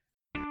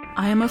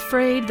I am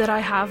afraid that I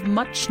have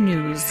much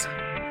news,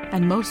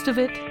 and most of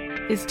it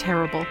is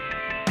terrible.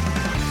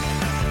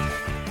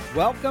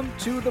 Welcome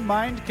to The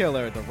Mind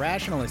Killer, the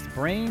rationalist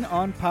brain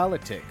on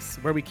politics,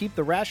 where we keep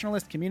the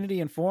rationalist community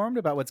informed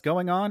about what's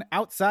going on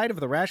outside of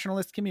the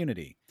rationalist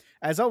community.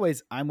 As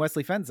always, I'm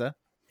Wesley Fenza.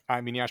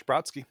 I'm Inyash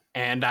Brodsky.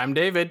 And I'm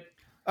David.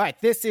 All right,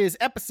 this is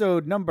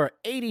episode number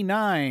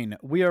 89.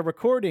 We are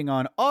recording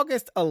on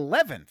August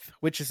 11th,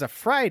 which is a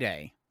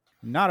Friday,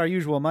 not our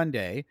usual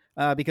Monday,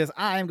 because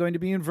I'm going to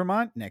be in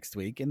Vermont next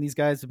week, and these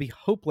guys would be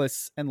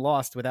hopeless and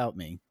lost without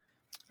me.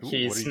 Ooh,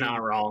 he's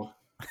not wrong.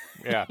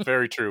 Yeah,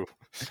 very true.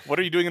 What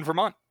are you doing in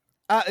Vermont?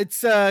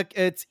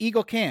 It's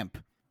Eagle Camp,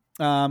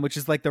 which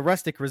is like the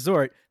rustic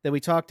resort that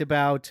we talked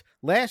about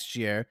last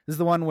year. This is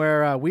the one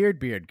where Weird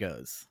Beard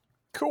goes.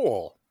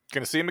 Cool.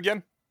 Gonna see him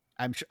again?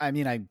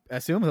 I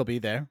assume he'll be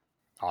there.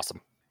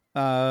 Awesome.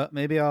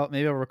 Maybe I'll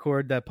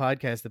record that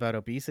podcast about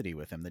obesity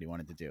with him that he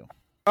wanted to do.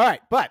 All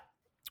right, but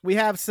we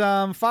have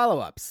some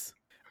follow-ups.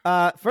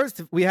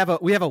 First, we have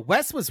a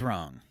Wes was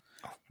wrong.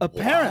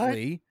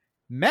 Apparently,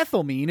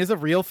 methylamine is a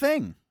real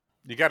thing.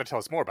 You got to tell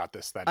us more about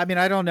this then. I mean,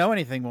 I don't know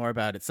anything more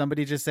about it.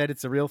 Somebody just said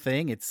it's a real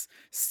thing. It's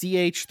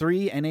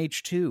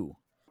CH3NH2.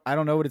 I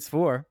don't know what it's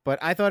for, but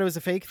I thought it was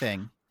a fake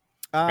thing.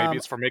 Maybe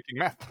it's for making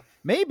meth.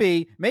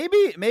 Maybe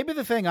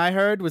the thing I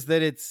heard was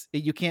that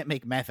you can't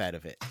make meth out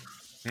of it.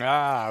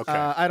 Ah, okay.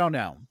 I don't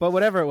know, but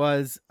whatever it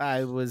was,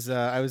 I was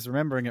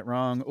remembering it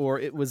wrong, or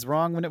it was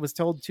wrong when it was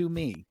told to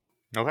me.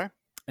 Okay.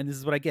 And this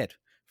is what I get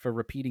for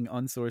repeating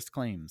unsourced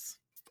claims.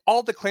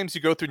 All the claims you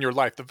go through in your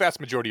life, the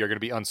vast majority are going to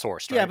be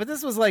unsourced, right? Yeah, but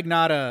this was like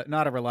not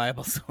a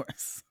reliable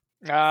source.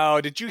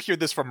 Oh, did you hear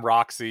this from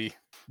Roxy?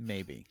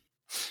 Maybe.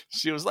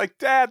 She was like,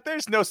 Dad,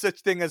 there's no such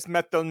thing as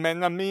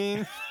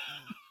methylamine.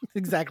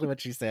 Exactly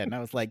what she said. And I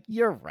was like,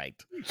 you're right.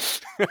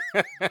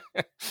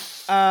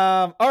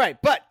 All right,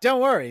 but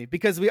don't worry,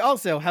 because we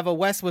also have a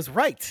Wes was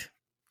right.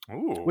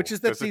 Ooh, which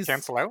is that does it these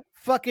cancel out?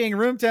 Fucking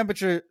room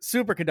temperature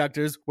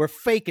superconductors were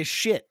fake as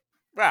shit.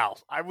 Well,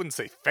 I wouldn't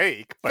say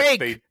fake, but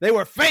fake. They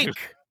were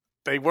fake.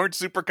 They weren't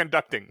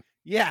superconducting.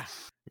 Yeah.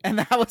 And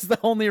that was the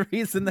only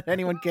reason that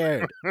anyone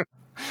cared.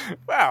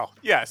 Wow,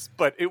 yes,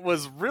 but it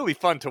was really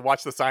fun to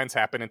watch the science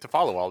happen and to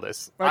follow all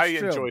this. That's I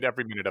true. Enjoyed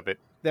every minute of it.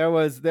 There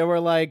were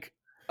like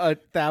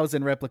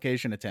 1,000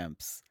 replication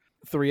attempts.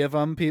 3 of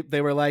them, they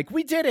were like,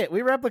 we did it.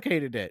 We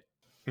replicated it.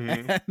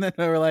 Mm-hmm. And then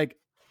they were like,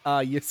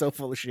 you're so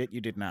full of shit.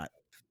 You did not.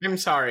 I'm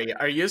sorry.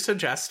 Are you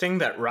suggesting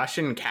that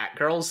Russian cat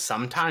girls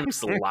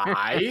sometimes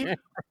lie?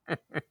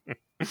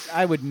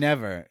 I would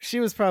never. She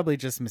was probably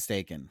just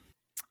mistaken.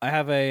 I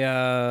have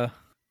a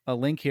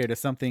link here to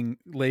something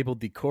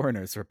labeled the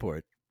coroner's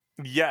report.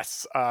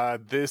 Yes,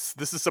 this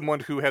is someone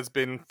who has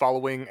been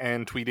following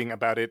and tweeting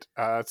about it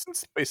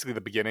since basically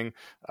the beginning.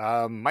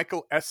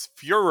 Michael S.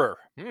 Führer.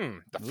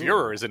 The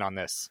Führer is in on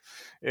this.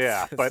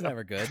 Yeah, That's but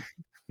never good.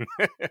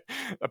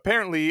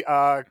 Apparently,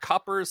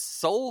 copper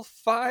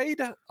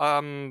sulfide.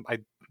 I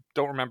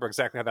don't remember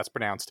exactly how that's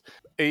pronounced.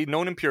 A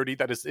known impurity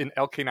that is in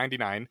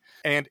LK99,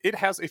 and it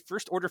has a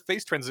first-order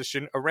phase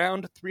transition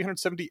around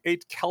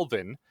 378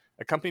 Kelvin,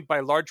 accompanied by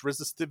a large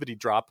resistivity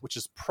drop, which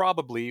is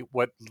probably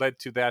what led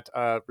to that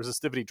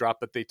resistivity drop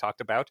that they talked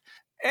about.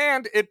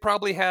 And it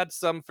probably had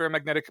some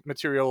ferromagnetic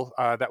material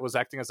that was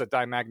acting as a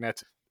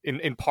dimagnet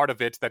in part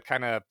of it that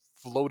kind of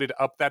floated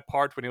up that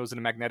part when it was in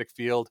a magnetic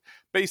field.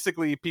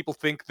 Basically, people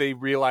think they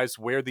realized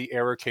where the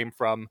error came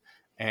from,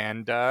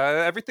 and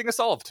everything is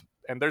solved.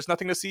 And there's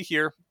nothing to see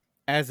here.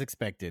 As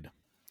expected.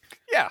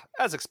 Yeah,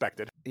 as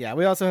expected. Yeah,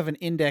 we also have an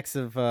index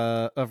of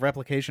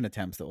replication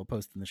attempts that we'll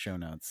post in the show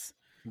notes.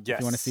 Yes.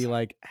 If you want to see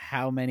like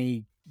how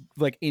many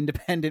like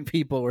independent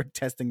people were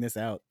testing this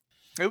out.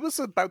 It was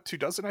about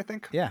 24, I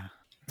think. Yeah.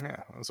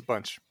 Yeah, it was a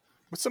bunch.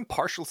 With some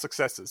partial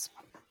successes.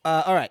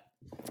 All right.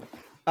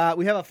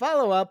 We have a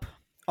follow-up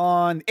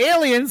on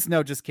aliens.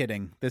 No, just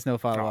kidding. There's no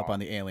follow-up on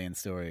the alien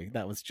story.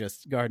 That was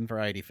just garden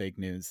variety fake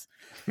news.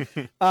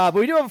 But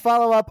we do have a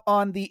follow-up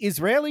on the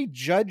Israeli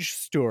judge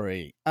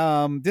story.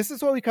 This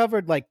is what we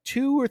covered like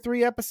 2 or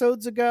 3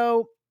 episodes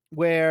ago,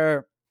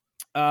 where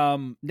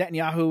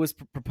Netanyahu was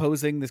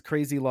proposing this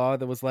crazy law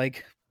that was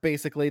like,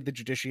 basically the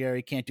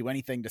judiciary can't do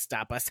anything to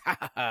stop us.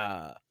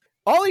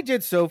 All he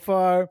did so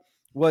far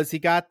was he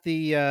got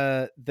the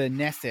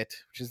Knesset,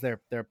 which is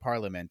their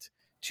parliament,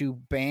 to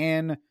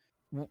ban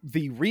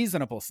the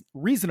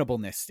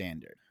reasonableness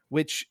standard,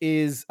 which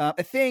is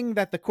a thing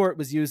that the court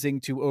was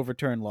using to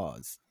overturn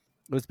laws.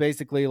 It was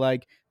basically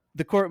like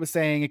the court was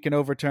saying it can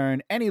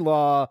overturn any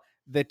law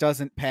that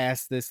doesn't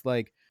pass this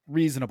like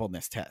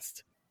reasonableness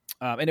test.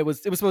 And it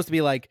was supposed to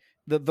be like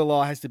the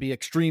law has to be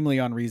extremely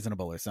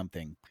unreasonable or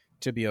something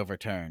to be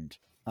overturned.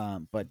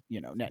 But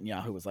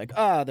Netanyahu was like,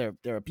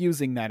 they're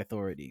abusing that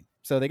authority.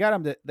 So they got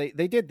him to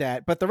they did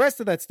that. But the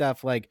rest of that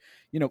stuff, like,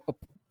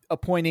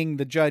 appointing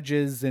the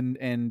judges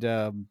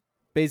and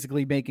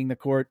basically making the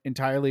court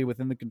entirely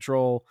within the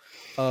control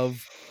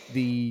of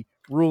the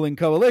ruling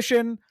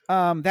coalition,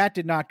 that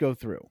did not go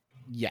through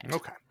yet.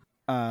 Okay.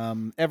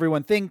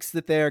 Everyone thinks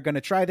that they're going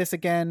to try this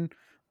again,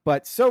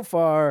 but so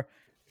far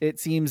it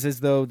seems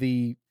as though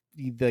the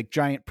the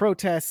giant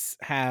protests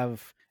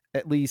have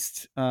at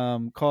least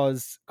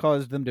caused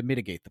them to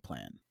mitigate the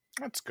plan.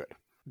 That's good.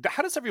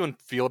 How does everyone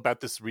feel about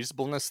this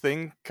reasonableness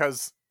thing?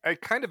 Because I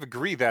kind of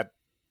agree that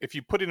if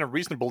you put in a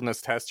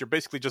reasonableness test, you're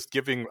basically just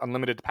giving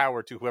unlimited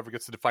power to whoever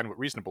gets to define what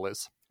reasonable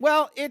is.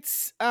 Well,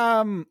 it's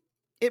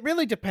it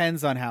really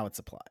depends on how it's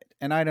applied,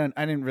 and I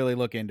didn't really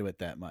look into it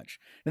that much.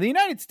 Now, the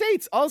United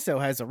States also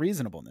has a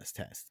reasonableness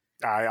test.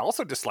 I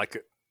also dislike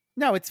it.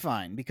 No, it's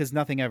fine because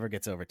nothing ever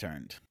gets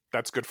overturned.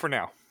 That's good for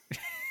now.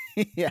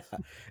 Yeah,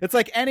 it's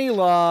like any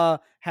law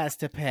has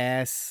to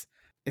pass.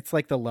 It's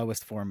like the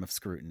lowest form of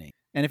scrutiny,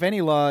 and if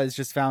any law is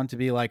just found to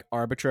be like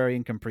arbitrary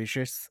and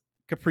capricious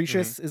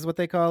is what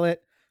they call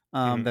it,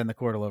 then the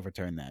court will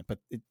overturn that. But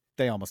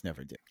they almost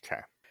never do.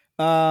 Okay.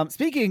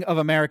 Speaking of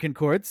American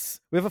courts,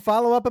 we have a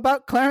follow-up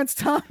about Clarence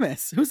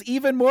Thomas, who's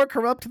even more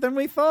corrupt than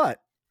we thought.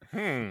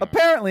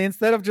 Apparently,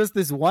 instead of just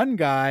this one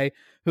guy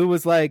who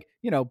was like,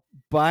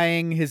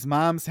 buying his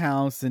mom's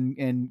house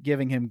and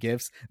giving him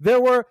gifts,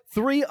 there were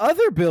 3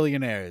 other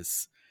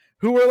billionaires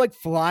who were like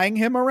flying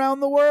him around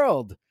the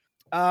world.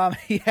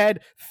 He had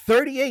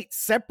 38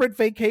 separate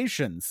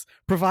vacations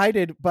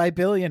provided by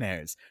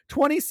billionaires,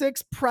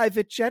 26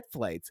 private jet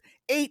flights,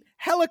 8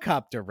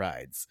 helicopter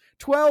rides,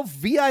 12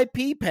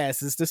 VIP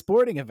passes to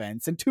sporting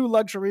events, and 2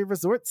 luxury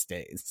resort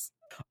stays.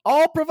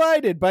 All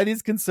provided by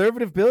these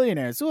conservative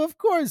billionaires who, of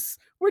course,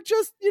 were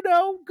just,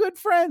 good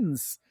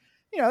friends.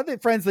 The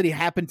friends that he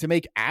happened to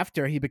make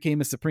after he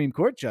became a Supreme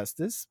Court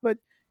justice. But,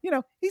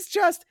 he's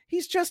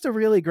just a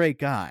really great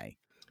guy.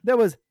 There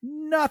was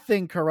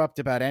nothing corrupt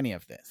about any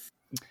of this.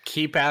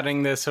 Keep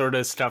adding this sort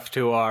of stuff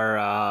to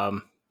our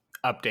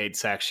update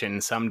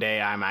section.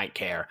 Someday I might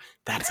care.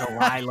 That's a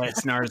lie,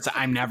 listeners.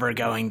 I'm never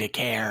going to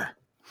care.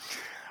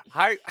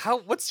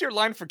 What's your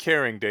line for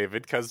caring,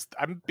 David? Because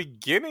I'm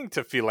beginning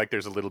to feel like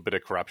there's a little bit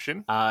of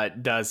corruption.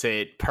 Does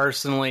it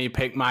personally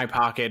pick my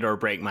pocket or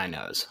break my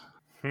nose?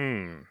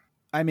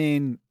 I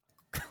mean,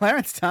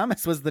 Clarence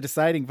Thomas was the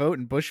deciding vote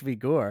in Bush v.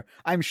 Gore.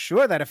 I'm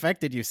sure that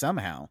affected you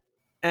somehow.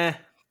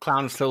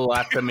 Clowns to the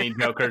left of me,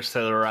 jokers to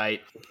the right.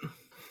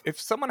 If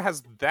someone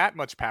has that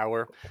much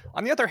power,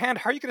 on the other hand,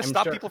 how are you going to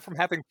stop people from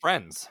having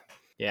friends?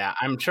 Yeah,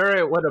 I'm sure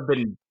it would have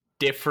been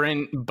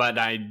different, but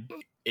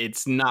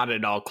it's not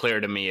at all clear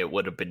to me it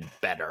would have been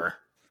better.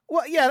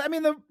 Well, yeah, I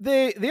mean,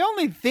 the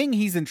only thing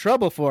he's in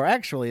trouble for,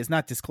 actually, is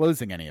not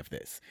disclosing any of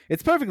this.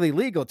 It's perfectly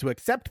legal to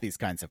accept these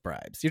kinds of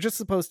bribes. You're just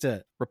supposed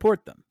to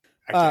report them.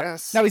 I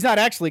guess. Now, he's not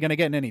actually going to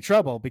get in any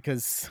trouble,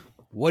 because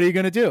what are you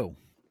going to do?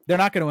 They're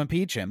not going to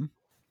impeach him.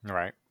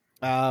 Right.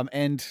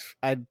 And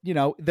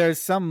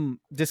there's some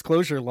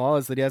disclosure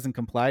laws that he hasn't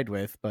complied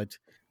with, but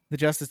the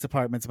Justice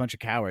Department's a bunch of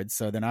cowards,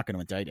 so they're not going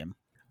to indict him.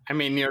 I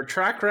mean, your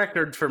track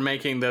record for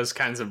making those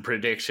kinds of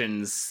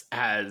predictions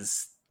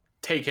has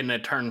taken a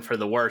turn for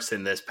the worse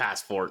in this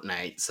past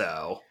fortnight,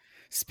 so.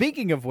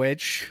 Speaking of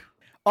which,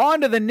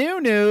 on to the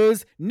new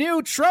news,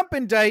 new Trump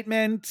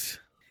indictment.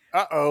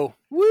 Uh-oh.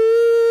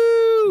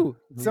 Woo!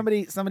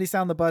 Somebody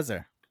sound the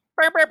buzzer.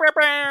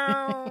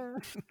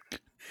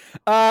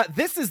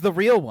 This is the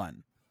real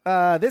one.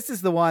 This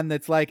is the one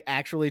that's like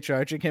actually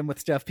charging him with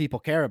stuff people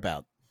care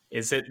about.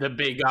 Is it the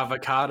Big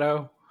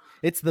Avocado?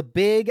 It's the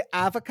Big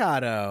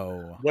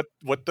Avocado.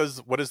 What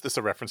is this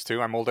a reference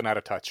to? I'm old and out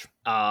of touch.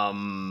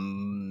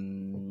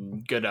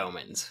 Good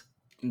Omens.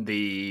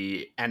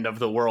 The end of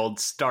the world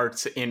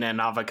starts in an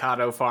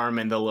avocado farm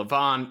in the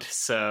Levant,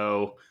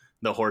 so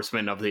the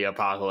horsemen of the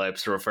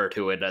apocalypse refer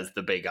to it as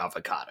the Big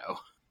Avocado.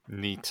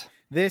 Neat.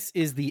 This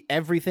is the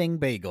everything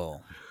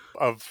bagel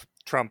of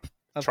Trump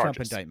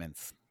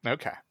indictments.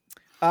 Okay.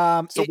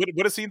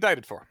 What is he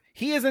indicted for?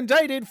 He is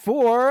indicted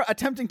for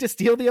attempting to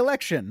steal the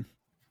election.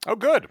 Oh,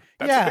 good.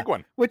 That's a big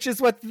one. Which is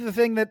the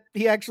thing that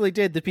he actually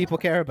did that people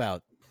care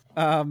about.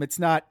 It's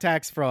not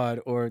tax fraud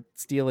or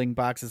stealing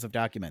boxes of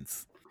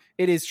documents.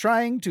 It is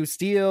trying to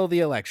steal the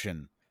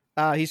election.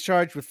 He's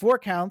charged with 4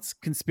 counts: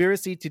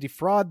 conspiracy to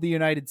defraud the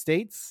United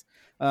States.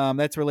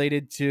 That's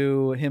related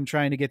to him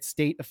trying to get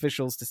state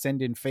officials to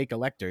send in fake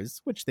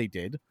electors, which they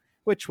did,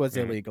 which was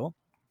illegal.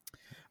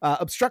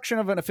 Obstruction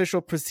of an official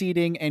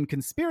proceeding and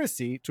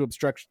conspiracy to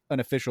obstruct an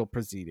official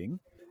proceeding.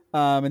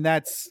 And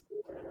that's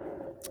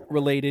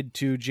related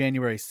to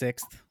January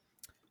 6th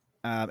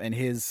and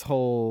his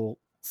whole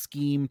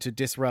scheme to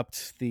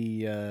disrupt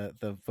the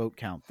vote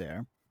count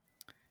there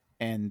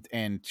and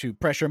to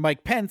pressure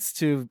Mike Pence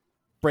to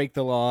break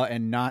the law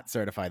and not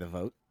certify the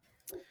vote.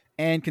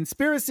 And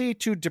conspiracy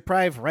to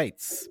deprive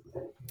rights,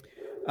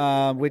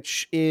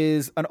 which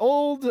is an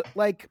old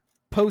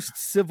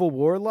post-Civil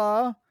War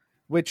law,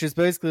 which is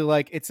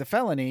basically it's a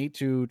felony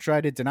to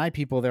try to deny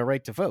people their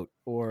right to vote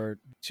or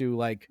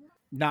to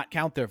not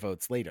count their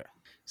votes later.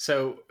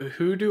 So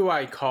who do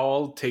I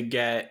call to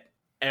get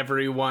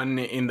everyone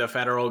in the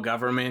federal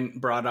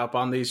government brought up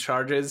on these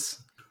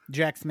charges?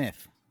 Jack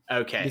Smith.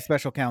 Okay. The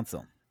special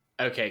counsel.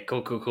 Okay,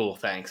 cool.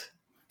 Thanks.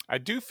 I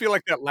do feel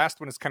like that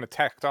last one is kind of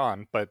tacked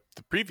on, but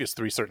the previous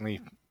 3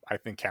 certainly, I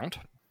think, count.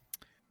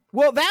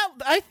 Well,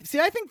 I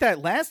think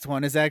that last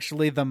one is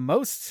actually the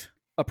most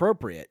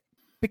appropriate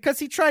because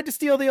he tried to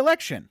steal the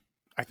election.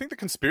 I think the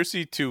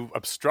conspiracy to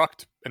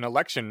obstruct an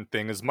election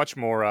thing is much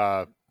more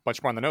on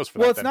the nose for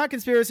that. Well, it's not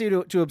conspiracy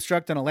to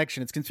obstruct an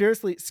election. It's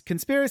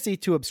conspiracy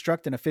to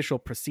obstruct an official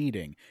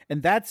proceeding.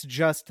 And that's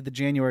just the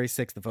January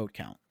 6th vote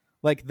count.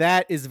 Like,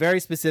 that is very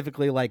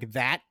specifically like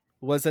that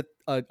was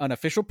an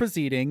official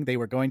proceeding. They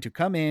were going to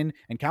come in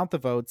and count the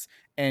votes,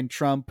 and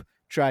Trump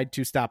tried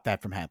to stop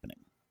that from happening.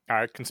 All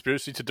right,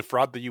 conspiracy to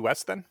defraud the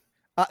U.S. then?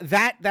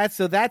 That's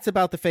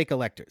about the fake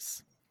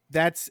electors.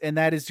 That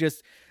is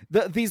just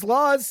these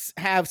laws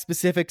have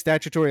specific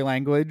statutory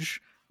language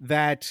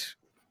that,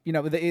 you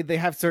know, they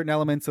have certain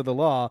elements of the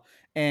law,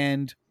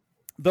 and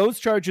those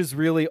charges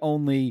really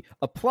only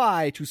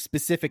apply to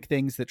specific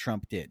things that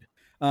Trump did.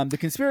 The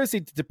conspiracy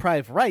to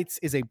deprive rights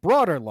is a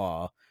broader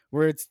law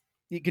where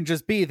it can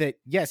just be that,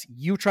 yes,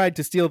 you tried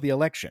to steal the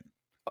election.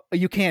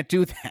 You can't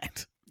do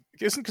that.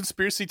 Isn't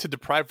conspiracy to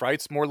deprive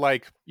rights more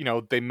like, you know,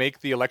 they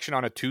make the election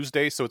on a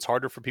Tuesday so it's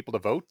harder for people to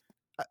vote?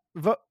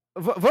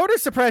 Voter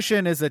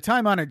suppression is a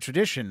time-honored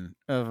tradition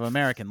of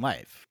American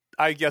life.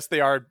 I guess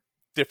they are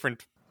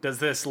different. Does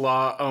this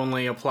law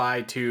only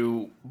apply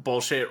to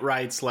bullshit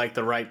rights like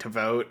the right to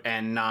vote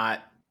and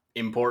not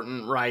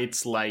important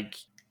rights like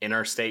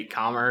interstate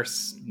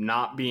commerce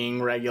not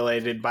being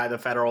regulated by the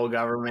federal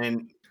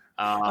government?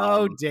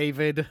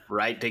 David.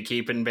 Right to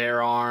keep and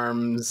bear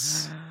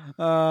arms.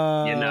 You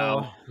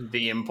know,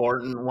 the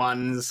important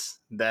ones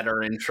that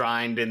are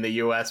enshrined in the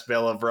U.S.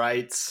 Bill of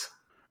Rights.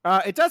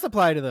 It does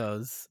apply to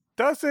those.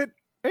 Does it?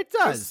 It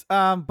does.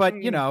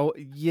 But, you know,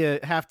 you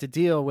have to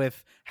deal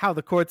with how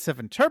the courts have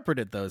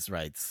interpreted those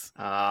rights.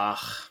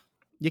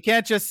 You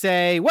can't just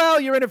say, well,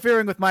 you're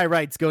interfering with my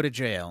rights, go to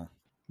jail.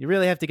 You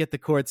really have to get the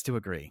courts to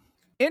agree.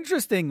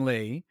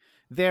 Interestingly,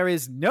 there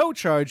is no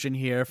charge in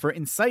here for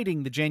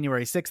inciting the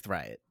January 6th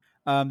riot.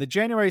 The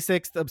January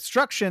 6th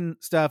obstruction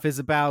stuff is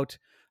about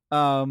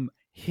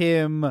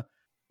him.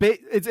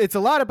 It's a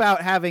lot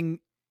about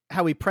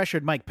how he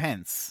pressured Mike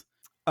Pence.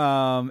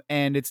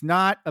 And it's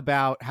not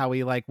about how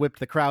he like whipped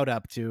the crowd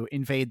up to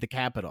invade the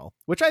Capitol,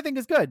 which I think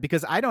is good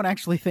because I don't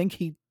actually think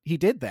he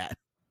did that.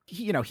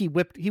 He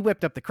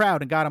whipped up the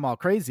crowd and got them all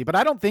crazy, but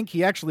I don't think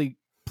he actually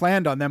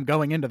planned on them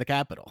going into the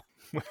Capitol.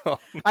 Well,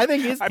 I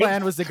think his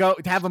plan was to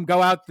have them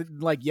go out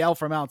and like yell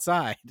from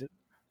outside.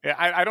 Yeah,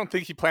 I don't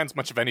think he plans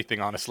much of anything,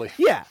 honestly.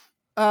 Yeah.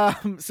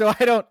 So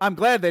I'm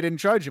glad they didn't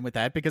charge him with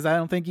that because I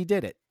don't think he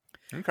did it.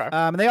 Okay.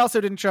 And they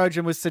also didn't charge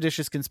him with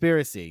seditious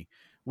conspiracy,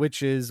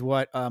 which is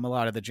what a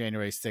lot of the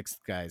January 6th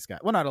guys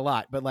got. Well, not a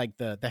lot, but like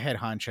the head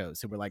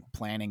honchos who were like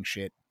planning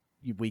shit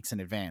weeks in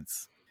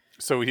advance.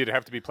 So he'd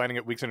have to be planning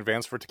it weeks in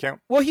advance for it to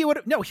count? Well, he would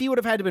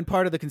have had to have been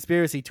part of the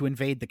conspiracy to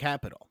invade the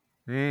Capitol.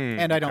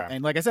 And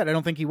and like I said, I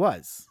don't think he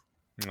was.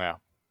 Yeah.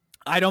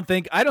 I don't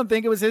think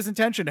it was his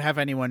intention to have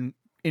anyone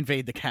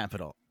invade the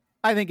Capitol.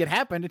 I think it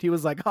happened and he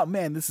was like, oh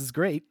man, this is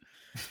great.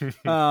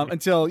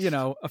 Until, you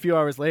know, a few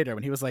hours later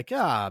when he was like,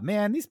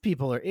 man, these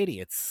people are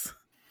idiots.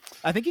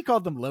 I think he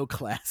called them low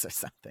class or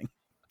something.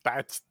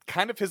 That's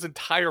kind of his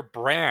entire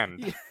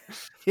brand.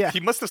 Yeah. He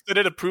must have said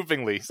it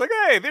approvingly. He's like,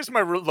 hey, there's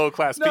my low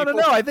class people.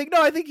 No. I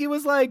think he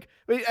was like,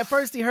 at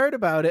first he heard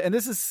about it, and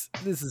this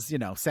is, you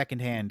know,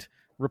 secondhand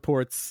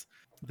reports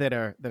that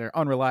are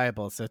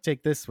unreliable. So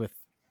take this with,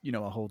 you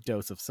know, a whole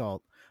dose of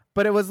salt.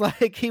 But it was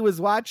like he was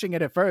watching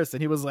it at first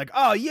and he was like,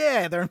 oh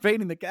yeah, they're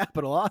invading the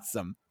Capitol.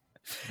 Awesome.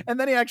 And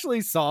then he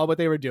actually saw what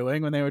they were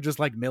doing when they were just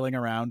like milling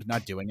around,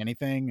 not doing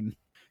anything.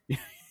 And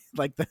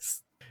like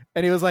this.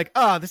 And he was like,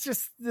 oh, this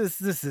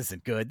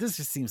isn't good. This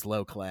just seems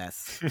low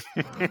class.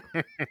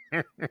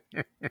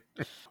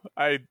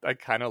 I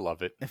kind of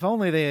love it. If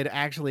only they had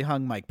actually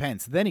hung Mike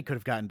Pence, then he could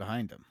have gotten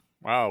behind him.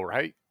 Wow,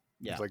 right?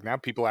 Yeah. It's like now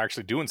people are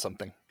actually doing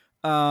something.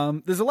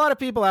 There's a lot of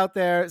people out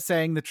there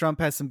saying that Trump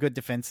has some good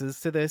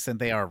defenses to this, and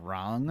they are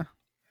wrong.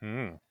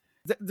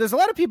 There's a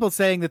lot of people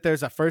saying that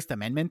there's a First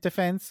Amendment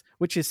defense,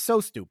 which is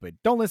so stupid.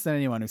 Don't listen to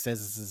anyone who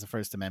says this is a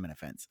First Amendment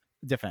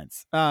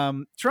defense.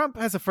 Trump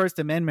has a First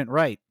Amendment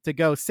right to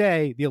go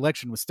say the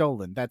election was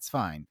stolen. That's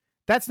fine.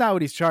 That's not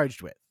what he's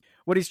charged with.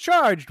 What he's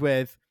charged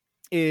with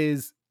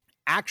is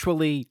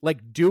actually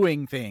like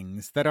doing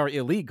things that are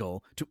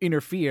illegal to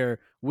interfere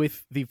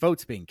with the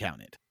votes being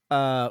counted.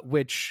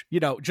 Which,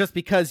 you know, just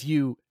because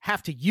you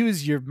have to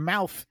use your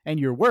mouth and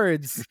your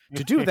words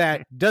to do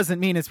that doesn't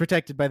mean it's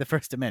protected by the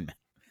First Amendment.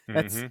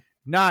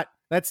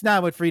 That's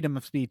not what freedom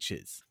of speech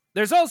is.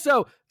 There's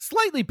also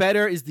slightly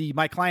better is the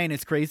my client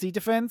is crazy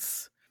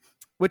defense,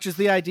 which is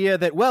the idea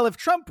that, well, if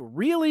Trump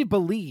really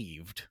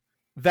believed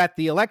that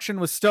the election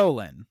was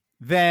stolen,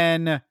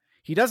 then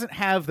he doesn't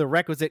have the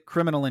requisite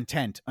criminal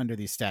intent under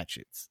these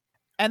statutes.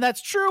 And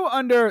that's true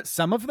under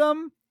some of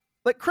them.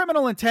 Like,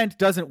 criminal intent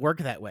doesn't work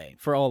that way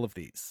for all of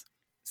these.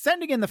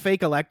 Sending in the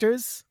fake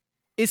electors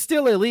is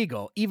still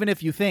illegal, even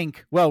if you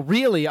think, well,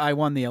 really, I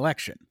won the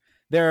election.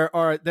 There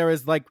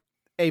is like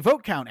a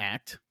vote count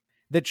act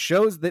that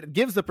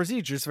gives the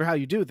procedures for how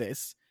you do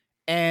this.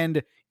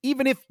 And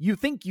even if you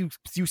think you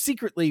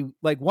secretly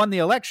like won the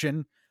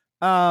election,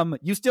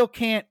 you still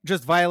can't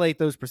just violate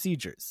those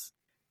procedures.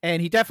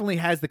 And he definitely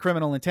has the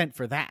criminal intent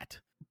for that.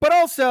 But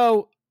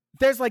also,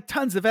 there's like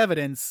tons of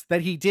evidence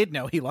that he did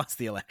know he lost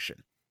the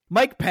election.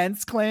 Mike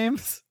Pence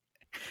claims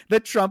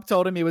that Trump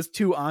told him he was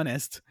too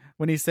honest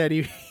when he said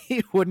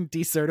he wouldn't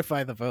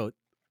decertify the vote.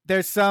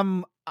 There's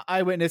some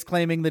eyewitness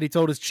claiming that he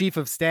told his chief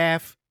of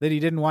staff that he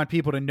didn't want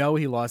people to know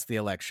he lost the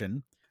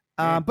election.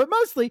 But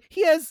mostly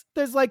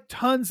there's like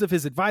tons of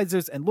his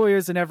advisors and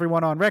lawyers and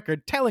everyone on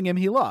record telling him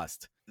he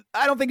lost.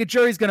 I don't think a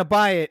jury's going to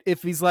buy it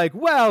if he's like,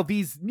 well,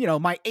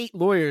 my 8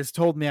 lawyers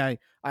told me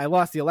I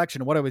lost the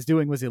election. What I was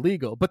doing was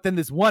illegal. But then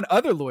this one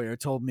other lawyer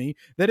told me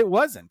that it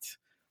wasn't.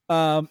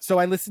 So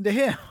I listened to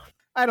him.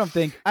 I don't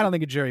think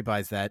a jury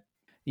buys that.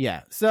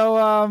 Yeah.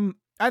 So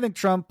I think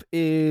Trump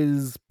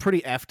is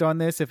pretty effed on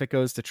this if it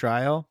goes to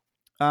trial.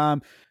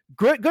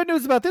 Good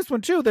news about this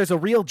one too. There's a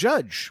real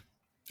judge.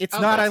 It's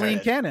not Eileen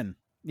Cannon.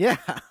 Yeah.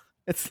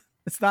 It's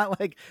not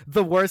like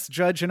the worst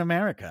judge in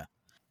America.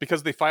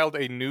 Because they filed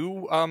a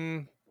new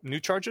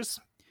charges?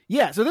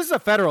 Yeah, so this is a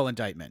federal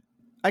indictment.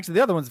 Actually,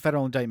 the other one's a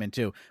federal indictment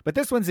too. But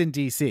this one's in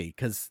D.C.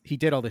 because he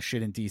did all this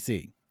shit in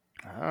D.C.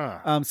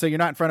 So you're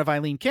not in front of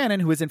Eileen Cannon,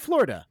 who is in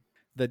Florida.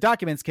 The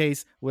documents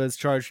case was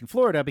charged in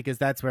Florida because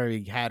that's where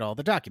he had all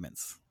the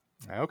documents.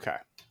 Okay.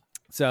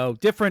 So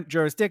different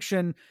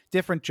jurisdiction,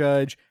 different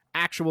judge,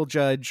 actual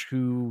judge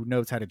who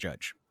knows how to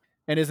judge.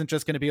 And isn't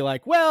just going to be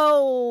like,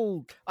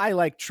 well, I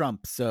like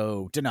Trump,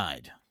 so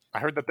denied. I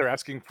heard that they're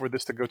asking for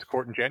this to go to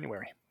court in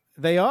January.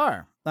 They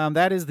are.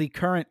 That is the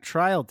current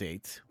trial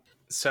date.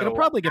 So it'll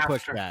probably get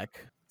pushed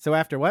back. So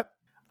after what?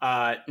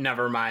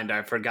 Never mind.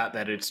 I forgot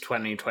that it's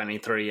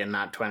 2023 and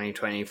not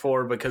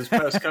 2024 because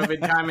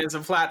post-COVID time is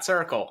a flat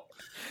circle.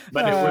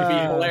 But it would be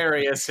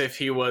hilarious if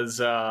he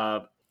was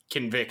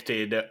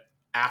convicted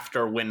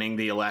after winning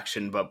the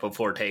election, but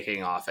before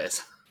taking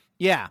office.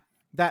 Yeah,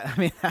 that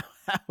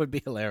would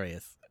be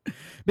hilarious.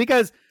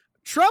 Because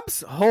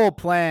Trump's whole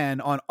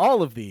plan on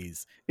all of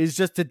these is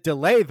just to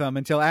delay them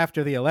until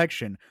after the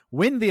election,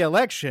 win the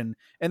election,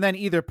 and then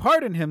either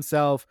pardon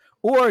himself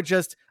or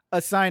just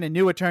assign a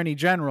new attorney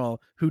general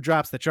who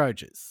drops the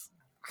charges.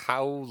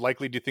 How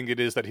likely do you think it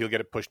is that he'll get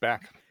it pushed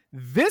back?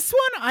 This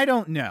one, I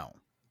don't know.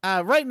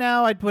 Right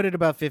now, I'd put it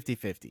about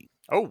 50-50.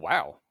 Oh,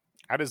 wow.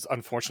 That is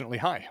unfortunately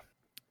high.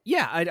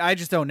 Yeah, I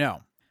just don't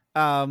know.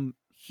 I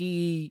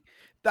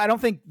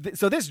don't think...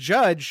 So this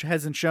judge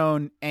hasn't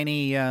shown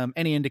any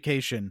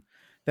indication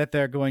that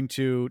they're going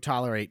to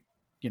tolerate,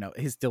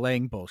 his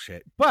delaying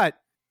bullshit. But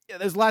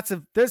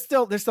there's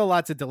still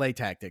lots of delay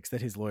tactics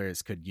that his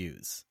lawyers could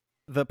use.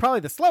 Probably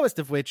the slowest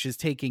of which is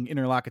taking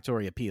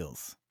interlocutory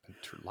appeals.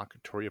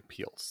 Interlocutory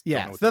appeals.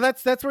 Yeah, so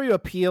that's where you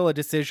appeal a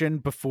decision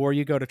before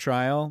you go to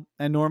trial,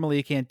 and normally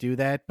you can't do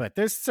that, but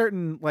there's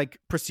certain like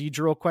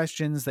procedural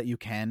questions that you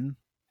can.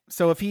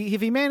 So if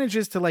he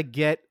manages to like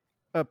get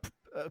a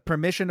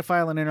permission to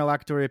file an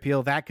interlocutory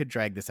appeal, that could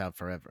drag this out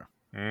forever.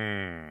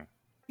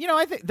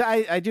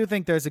 I do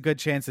think there's a good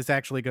chance this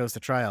actually goes to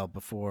trial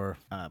before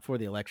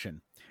the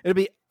election. It'll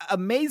be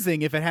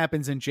amazing if it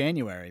happens in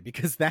January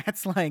because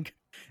that's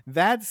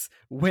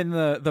when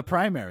the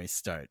primaries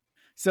start.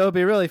 So it'd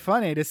be really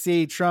funny to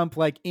see Trump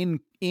like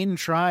in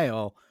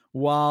trial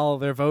while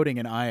they're voting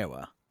in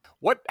Iowa.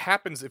 What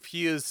happens if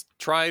he is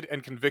tried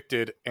and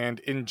convicted and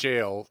in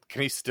jail?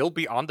 Can he still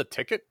be on the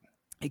ticket?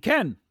 He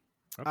can.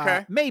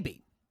 Okay.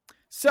 Maybe.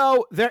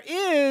 So there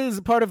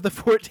is part of the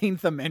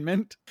 14th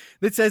Amendment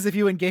that says if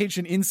you engage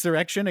in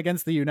insurrection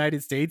against the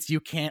United States, you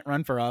can't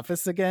run for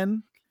office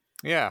again.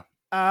 Yeah.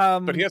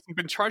 But he hasn't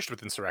been charged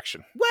with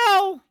insurrection.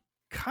 Well,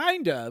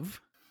 kind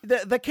of.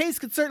 The case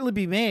could certainly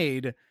be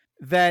made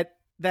that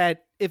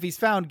if he's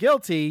found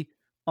guilty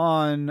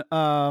on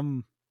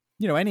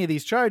any of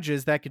these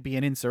charges, that could be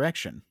an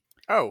insurrection.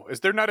 Oh, is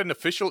there not an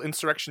official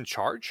insurrection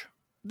charge?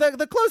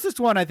 The closest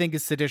one, I think,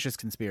 is seditious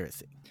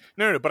conspiracy.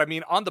 No, but I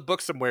mean, on the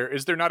book somewhere,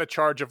 is there not a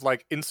charge of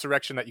like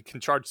insurrection that you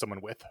can charge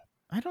someone with?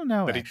 I don't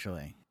know,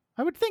 actually.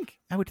 I would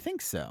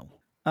think so.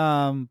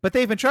 But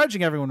they've been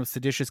charging everyone with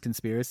seditious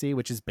conspiracy,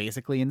 which is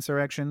basically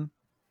insurrection.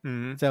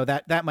 Mm-hmm. So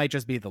that might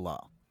just be the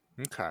law.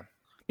 Okay.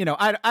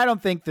 I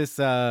don't think this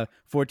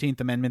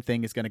 14th Amendment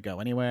thing is going to go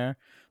anywhere,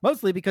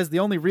 mostly because the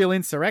only real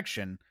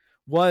insurrection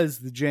was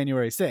the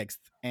January 6th.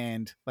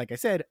 And like I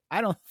said, I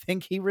don't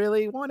think he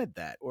really wanted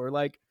that or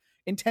like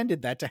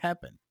intended that to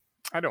happen.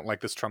 I don't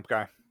like this Trump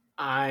guy.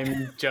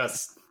 I'm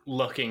just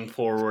looking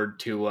forward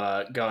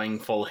to going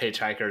full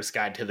Hitchhiker's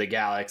Guide to the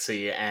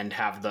Galaxy and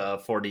have the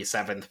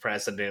 47th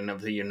president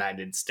of the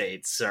United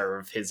States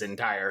serve his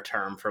entire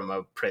term from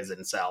a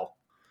prison cell.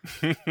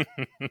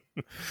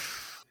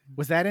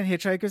 Was that in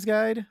Hitchhiker's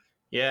Guide?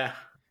 Yeah.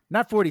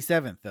 Not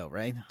 47th, though,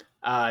 right?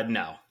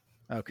 No.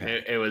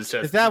 Okay. It was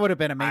just... That would have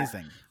been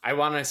amazing. I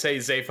want to say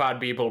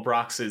Zaphod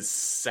Beeblebrox's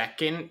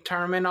second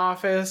term in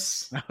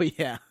office. Oh,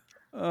 yeah.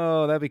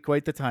 Oh, that'd be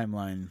quite the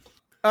timeline.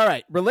 All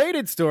right.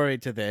 Related story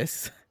to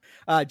this.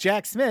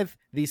 Jack Smith,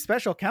 the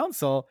special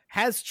counsel,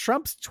 has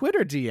Trump's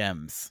Twitter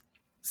DMs.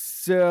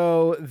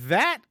 So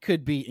that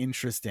could be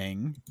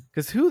interesting,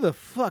 because who the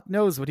fuck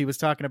knows what he was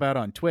talking about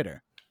on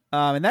Twitter?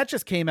 And that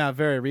just came out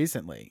very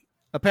recently.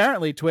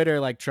 Apparently,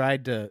 Twitter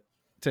tried to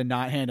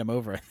not hand him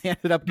over. They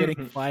ended up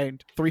getting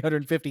fined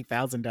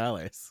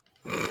 $350,000.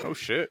 Oh,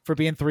 shit. for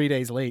being 3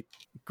 days late.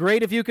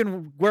 Great if you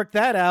can work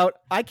that out.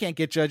 I can't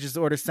get judges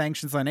to order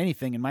sanctions on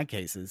anything in my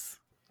cases.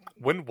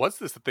 When was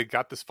this that they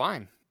got this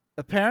fine?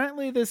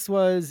 Apparently this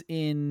was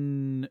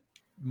in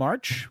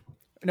March?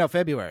 No,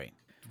 February.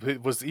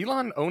 Was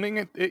Elon owning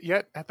it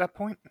yet at that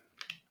point?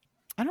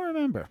 I don't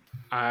remember.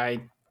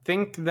 I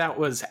think that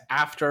was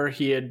after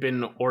he had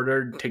been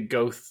ordered to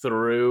go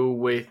through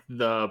with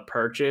the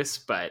purchase,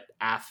 but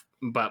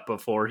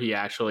before he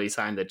actually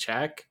signed the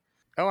check.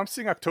 Oh, I'm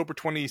seeing October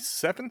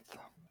 27th.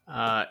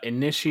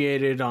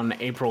 Initiated on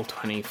April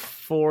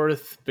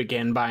 24th,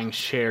 began buying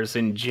shares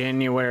in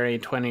January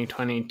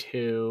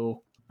 2022.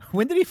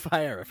 When did he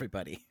fire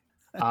everybody?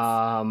 It's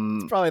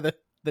probably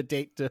the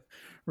date to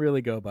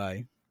really go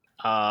by.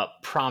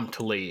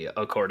 Promptly,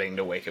 according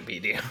to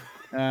Wikipedia.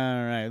 All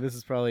right, this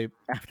is probably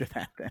after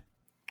that then.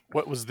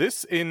 What was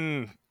this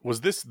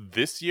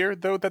this year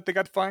though that they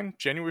got fined?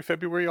 January,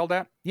 February, all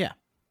that? Yeah.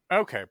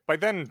 Okay. By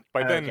then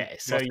Okay,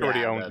 so must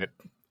already owned the it.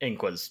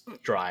 ink was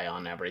dry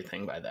on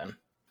everything by then.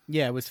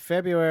 Yeah, it was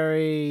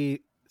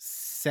February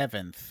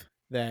 7th,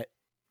 that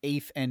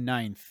 8th and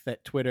 9th,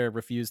 that Twitter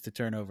refused to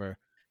turn over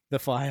the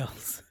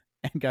files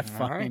and got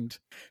All right. fined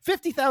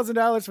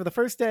 $50,000 for the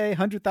first day,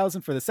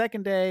 $100,000 for the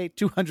second day,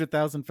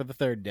 $200,000 for the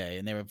third day.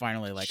 And they were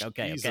finally like,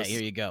 okay, Jesus.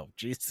 here you go.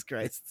 Jesus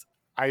Christ.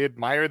 I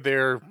admire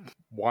their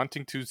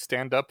wanting to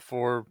stand up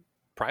for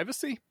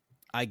privacy.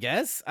 I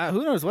guess.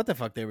 Who knows what the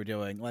fuck they were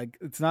doing? Like,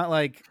 it's not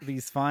like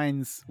these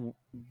fines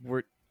were,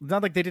 it's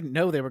not like they didn't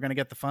know they were going to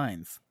get the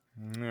fines.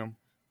 Yeah.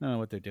 I don't know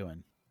what they're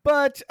doing.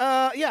 But,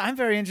 yeah, I'm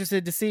very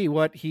interested to see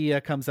what he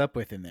comes up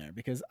with in there,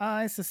 because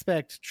I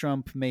suspect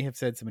Trump may have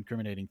said some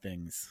incriminating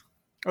things.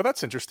 Oh,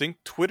 that's interesting.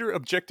 Twitter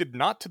objected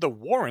not to the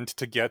warrant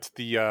to get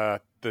the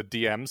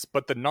DMs,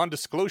 but the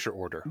non-disclosure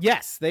order.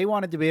 Yes, they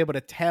wanted to be able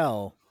to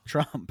tell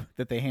Trump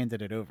that they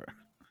handed it over.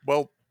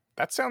 Well,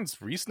 that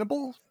sounds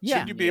reasonable. Yeah.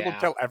 Shouldn't you be able to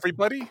tell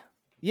everybody?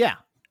 Yeah,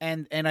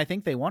 and I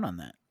think they won on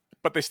that.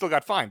 But they still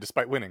got fined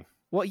despite winning.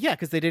 Well, yeah,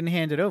 because they didn't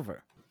hand it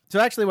over. So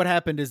actually what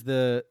happened is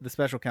the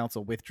special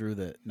counsel withdrew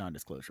the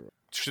non-disclosure.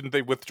 Shouldn't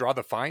they withdraw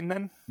the fine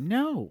then?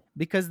 No,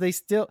 because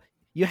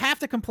you have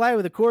to comply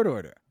with a court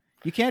order.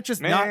 You can't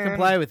just not Man.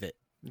 comply with it.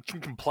 You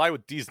can comply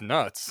with these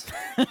nuts.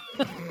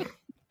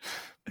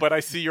 But I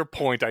see your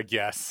point, I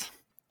guess.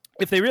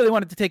 If they really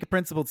wanted to take a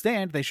principled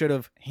stand, they should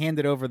have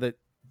handed over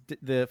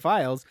the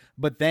files,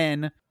 but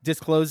then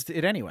disclosed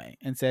it anyway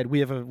and said we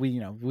have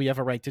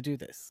a right to do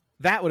this.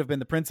 That would have been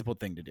the principled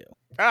thing to do.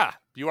 Ah,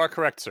 you are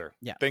correct, sir.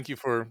 Yeah. Thank you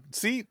for...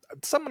 See,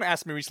 someone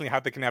asked me recently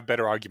how they can have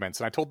better arguments,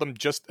 and I told them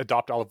just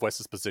adopt all of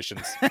Wes's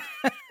positions.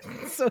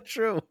 So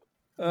true.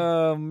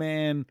 Oh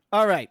man.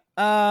 All right.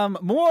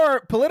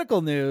 More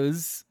political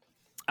news.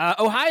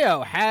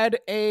 Ohio had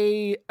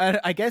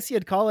I guess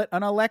you'd call it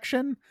an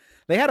election.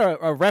 They had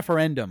a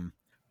referendum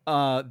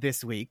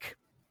this week,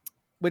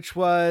 which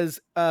was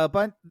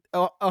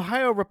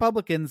Ohio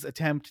Republicans'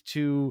 attempt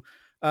to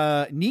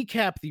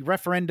kneecap the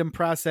referendum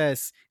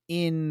process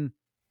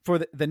for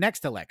the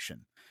next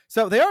election.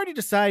 So they already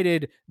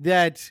decided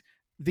that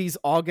these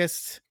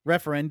August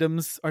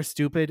referendums are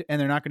stupid and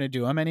they're not going to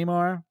do them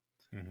anymore.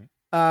 Mm-hmm.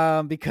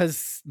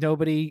 Because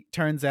nobody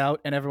turns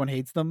out and everyone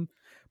hates them.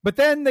 But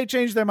then they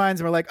changed their minds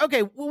and were like,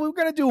 okay, well, we're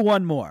going to do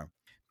one more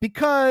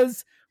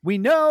because we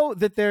know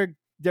that they're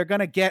going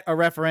to get a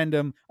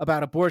referendum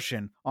about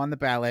abortion on the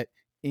ballot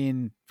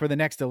for the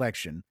next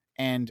election.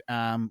 And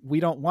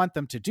we don't want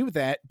them to do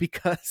that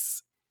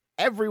because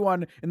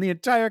everyone in the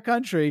entire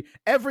country,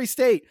 every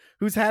state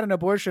who's had an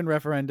abortion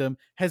referendum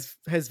has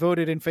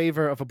voted in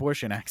favor of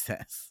abortion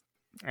access.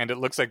 And it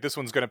looks like this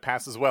one's going to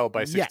pass as well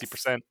by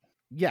 60%.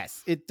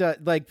 Yes, it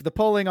like the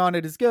polling on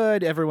it is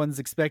good. Everyone's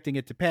expecting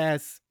it to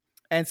pass.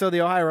 And so the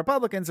Ohio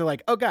Republicans are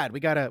like, oh God, we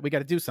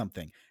gotta do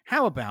something.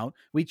 How about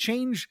we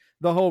change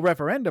the whole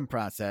referendum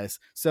process?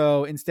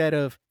 So instead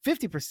of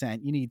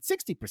 50%, you need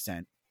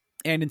 60%.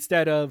 And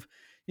instead of,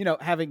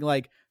 having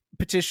like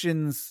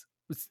petitions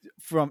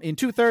in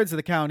 2/3 of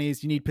the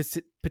counties, you need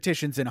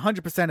petitions in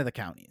 100% of the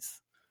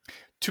counties.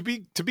 To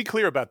be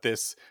clear about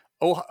this,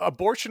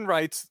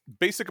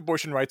 basic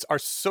abortion rights are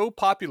so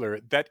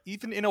popular that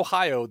even in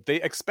Ohio, they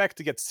expect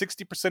to get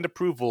 60%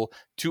 approval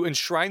to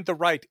enshrine the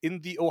right in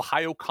the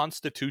Ohio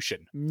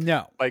Constitution.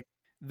 No.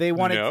 They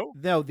wanted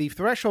the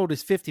threshold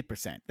is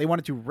 50%. They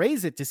wanted to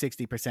raise it to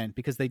 60%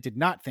 because they did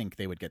not think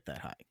they would get that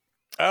high.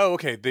 Oh,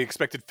 okay. They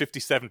expected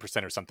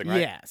 57% or something,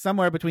 right? Yeah,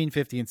 somewhere between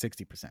 50 and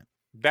 60%.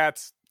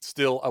 That's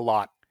still a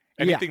lot.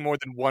 Anything more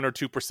than 1 or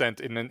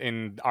 2%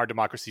 in our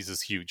democracies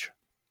is huge.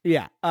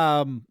 Yeah.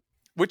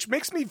 Which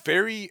makes me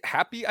very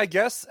happy, I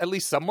guess, at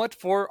least somewhat,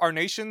 for our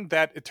nation,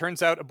 that it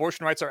turns out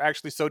abortion rights are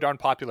actually so darn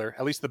popular,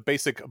 at least the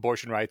basic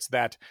abortion rights,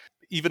 that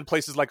even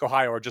places like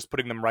Ohio are just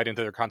putting them right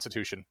into their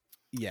constitution.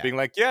 Yeah. Being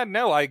like, yeah,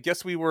 no, I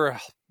guess we were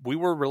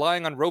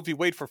relying on Roe v.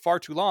 Wade for far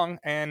too long,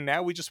 and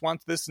now we just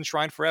want this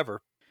enshrined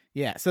forever.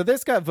 Yeah, so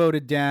this got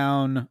voted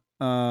down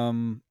by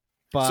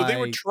So they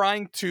were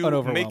trying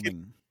to make it...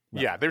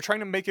 Right. Yeah, they're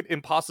trying to make it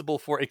impossible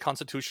for a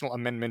constitutional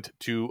amendment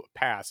to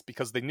pass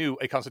because they knew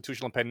a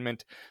constitutional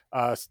amendment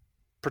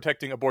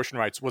protecting abortion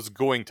rights was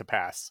going to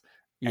pass.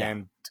 Yeah.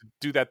 And to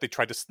do that, they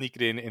tried to sneak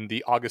it in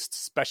the August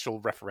special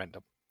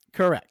referendum.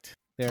 Correct.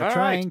 They're All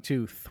trying right.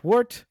 to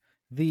thwart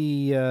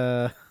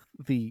the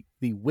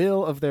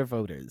will of their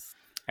voters.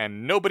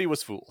 And nobody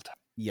was fooled.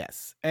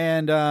 Yes.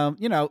 And,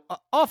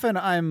 often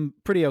I'm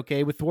pretty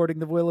okay with thwarting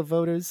the will of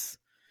voters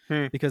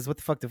because what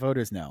the fuck do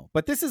voters know?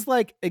 But this is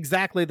like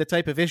exactly the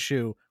type of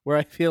issue where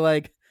I feel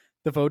like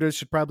the voters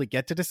should probably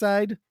get to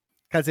decide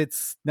because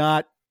it's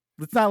not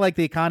like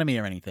the economy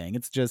or anything.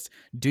 It's just,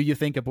 do you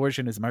think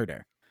abortion is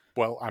murder?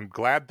 Well, I'm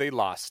glad they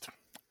lost.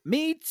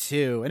 Me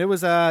too. And it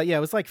was it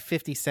was like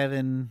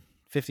 59%,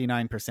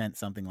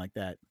 something like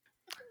that.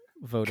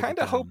 Voted Kind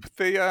of hope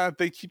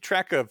they keep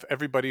track of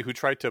everybody who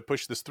tried to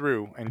push this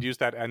through and use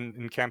that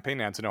in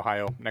campaign ads in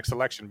Ohio next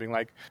election, being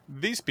like,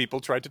 these people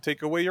tried to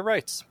take away your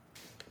rights.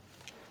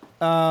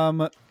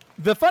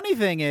 The funny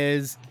thing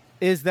is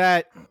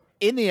that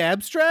in the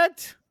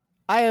abstract,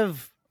 I'm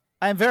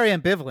very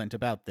ambivalent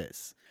about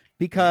this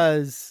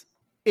because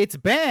it's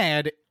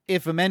bad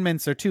if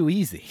amendments are too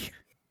easy.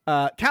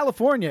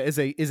 California is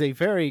a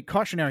very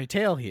cautionary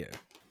tale here,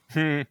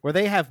 where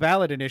they have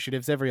ballot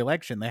initiatives every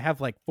election. They have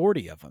like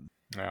 40 of them.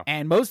 Yeah.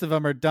 And most of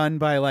them are done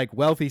by like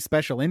wealthy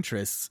special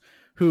interests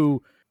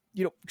who,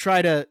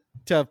 try to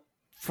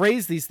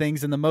phrase these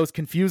things in the most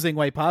confusing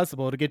way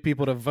possible to get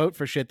people to vote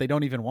for shit they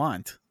don't even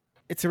want.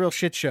 It's a real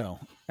shit show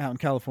out in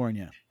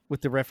California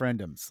with the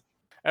referendums.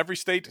 Every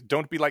state,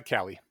 don't be like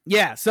Cali.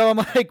 Yeah, so I'm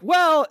like,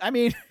 well, I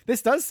mean,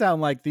 this does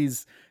sound like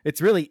it's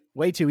really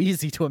way too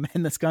easy to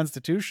amend this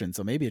Constitution,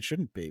 so maybe it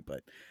shouldn't be,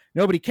 but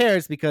nobody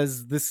cares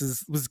because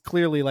this was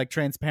clearly like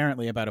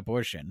transparently about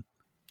abortion,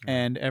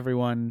 and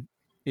everyone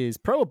is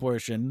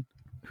pro-abortion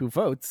who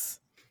votes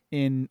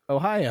in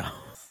Ohio,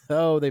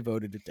 so they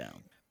voted it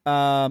down.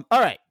 All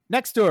right,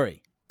 next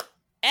story.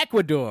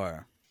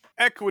 Ecuador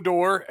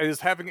is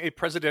having a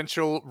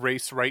presidential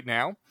race right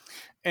now.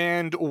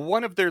 And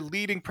one of their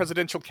leading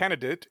presidential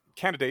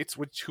candidates,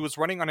 who was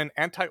running on an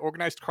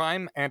anti-organized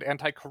crime and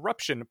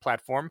anti-corruption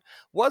platform,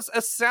 was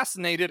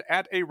assassinated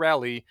at a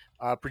rally,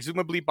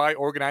 presumably by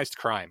organized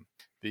crime.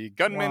 The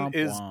gunman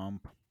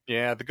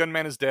the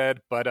gunman is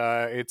dead, but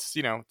it's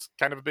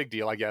kind of a big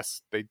deal, I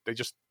guess. They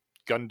just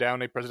gunned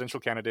down a presidential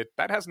candidate.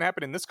 That hasn't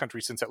happened in this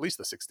country since at least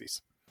the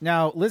 60s.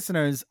 Now,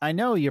 listeners, I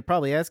know you're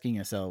probably asking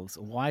yourselves,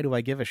 why do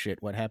I give a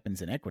shit what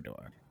happens in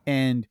Ecuador?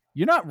 And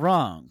you're not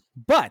wrong,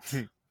 but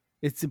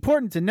it's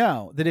important to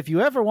know that if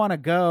you ever want to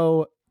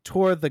go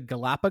toward the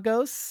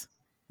Galapagos,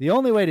 the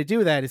only way to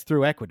do that is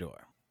through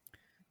Ecuador.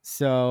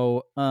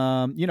 So,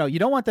 you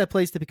don't want that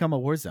place to become a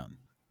war zone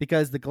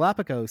because the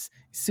Galapagos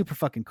is super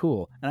fucking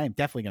cool, and I am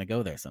definitely going to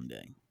go there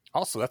someday.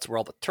 Also, that's where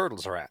all the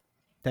turtles are at.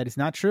 That is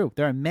not true.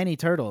 There are many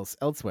turtles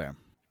elsewhere.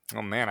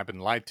 Oh man, I've been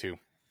lied to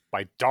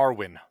by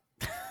Darwin.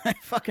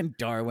 Fucking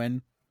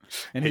Darwin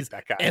and his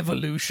that guy.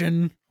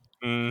 Evolution.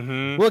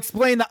 Mm-hmm. Well,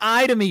 explain the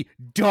eye to me,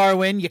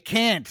 Darwin. You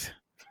can't.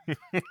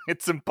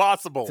 It's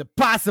impossible. It's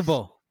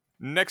impossible.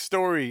 Next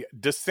story.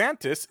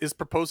 DeSantis is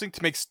proposing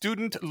to make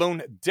student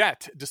loan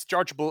debt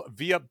dischargeable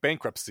via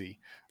bankruptcy.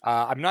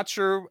 I'm not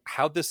sure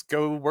how this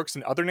works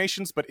in other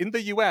nations, but in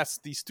the U.S.,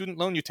 the student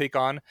loan you take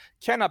on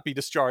cannot be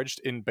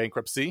discharged in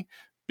bankruptcy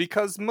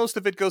because most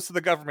of it goes to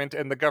the government,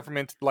 and the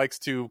government likes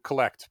to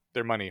collect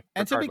their money.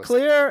 And to be regardless.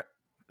 clear,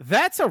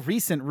 that's a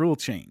recent rule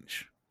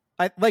change.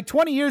 Like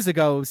 20 years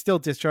ago, it was still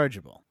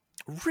dischargeable.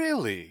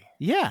 Really?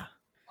 Yeah.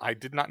 I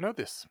did not know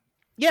this.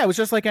 Yeah, it was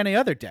just like any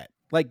other debt.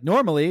 Like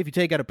normally, if you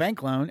take out a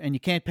bank loan and you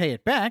can't pay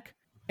it back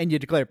and you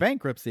declare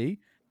bankruptcy,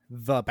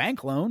 the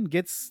bank loan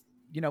gets,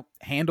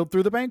 handled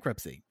through the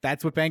bankruptcy.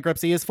 That's what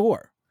bankruptcy is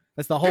for.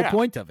 That's the whole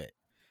point of it.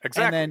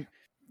 Exactly. And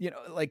then,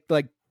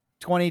 like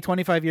 20,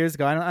 25 years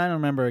ago, I don't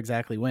remember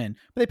exactly when,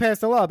 but they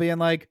passed a law being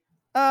like,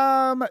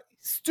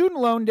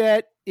 student loan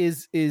debt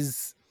is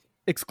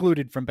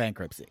excluded from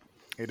bankruptcy.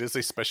 It is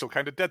a special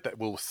kind of debt that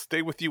will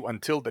stay with you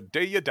until the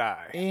day you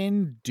die.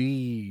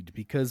 Indeed,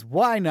 because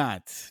why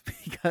not?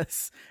 And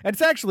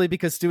it's actually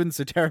because students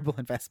are terrible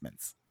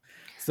investments.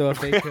 So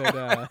if they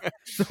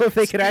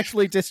could,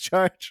 actually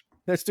discharge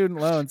their student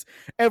loans,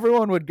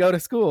 everyone would go to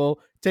school,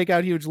 take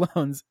out huge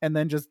loans, and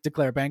then just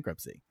declare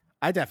bankruptcy.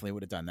 I definitely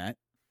would have done that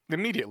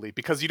immediately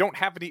because you don't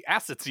have any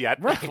assets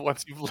yet. Right.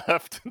 once you've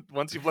left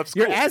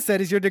school. Your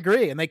asset is your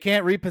degree, and they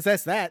can't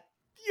repossess that.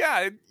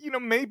 Yeah,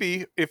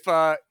 maybe if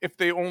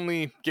they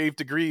only gave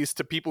degrees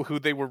to people who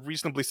they were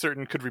reasonably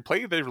certain could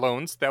repay their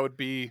loans, that would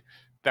be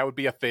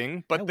a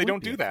thing. But they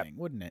don't do that,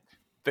 wouldn't it?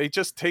 They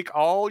just take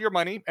all your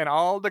money and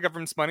all the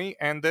government's money,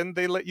 and then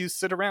they let you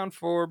sit around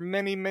for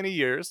many, many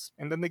years,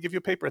 and then they give you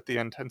a paper at the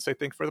end and say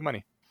thanks for the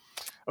money.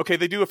 Okay,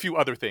 they do a few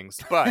other things,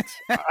 but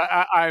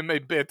I'm a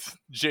bit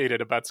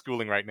jaded about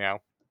schooling right now.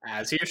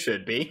 As you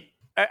should be.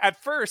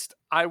 At first,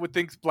 I would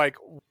think like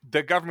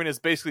the government is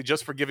basically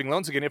just for giving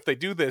loans again if they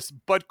do this.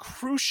 But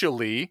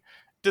crucially,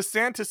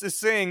 DeSantis is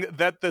saying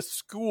that the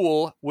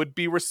school would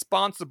be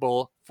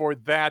responsible for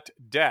that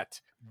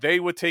debt. They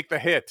would take the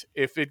hit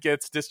if it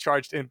gets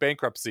discharged in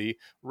bankruptcy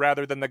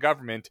rather than the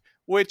government,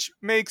 which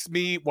makes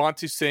me want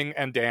to sing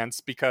and dance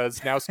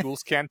because now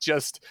schools can't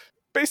just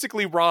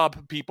basically rob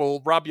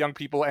young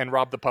people, and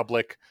rob the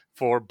public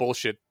for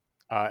bullshit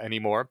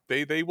anymore.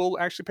 They will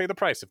actually pay the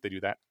price if they do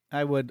that.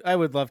 I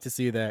would love to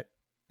see that.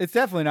 It's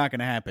definitely not going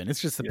to happen.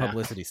 It's just a Yeah.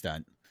 publicity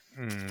stunt.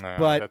 No,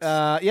 But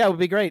yeah, it would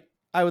be great.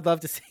 I would love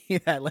to see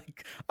that.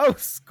 Like, oh,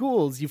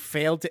 schools, you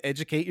failed to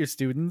educate your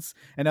students,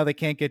 and now they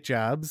can't get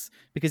jobs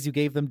because you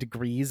gave them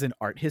degrees in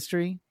art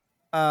history.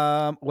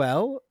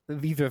 Well,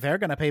 either they're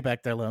going to pay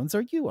back their loans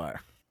or you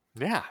are.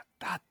 yeah,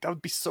 that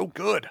would be so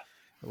good.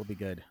 It will be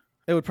good.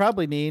 It would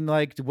probably mean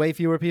like way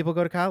fewer people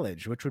go to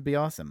college, which would be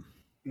awesome.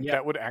 Yeah.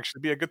 That would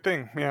actually be a good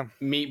thing. Yeah.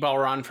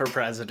 Meatball run for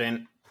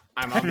president.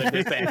 I'm on the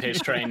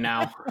DeSantis train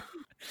now.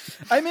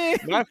 I mean,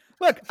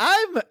 look,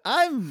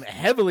 I'm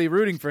heavily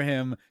rooting for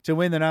him to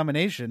win the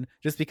nomination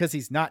just because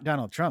he's not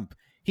Donald Trump.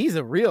 He's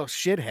a real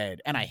shithead,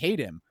 and I hate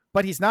him.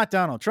 But he's not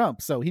Donald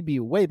Trump, so he'd be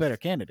a way better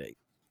candidate.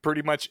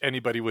 Pretty much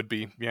anybody would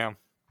be. Yeah.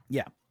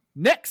 Yeah.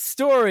 Next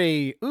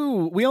story.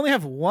 Ooh, we only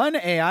have one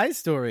AI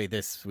story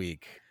this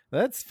week.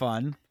 That's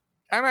fun.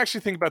 I'm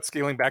actually thinking about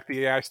scaling back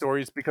the AI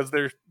stories because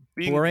they're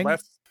being Boring?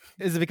 less.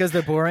 Is it because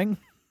they're boring?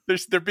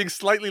 They're being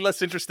slightly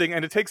less interesting,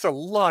 and it takes a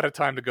lot of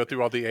time to go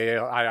through all the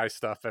AI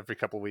stuff every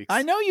couple weeks.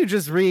 I know you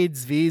just read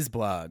Zvi's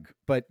blog,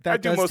 but I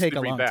that do does mostly take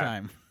a read long that.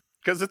 time.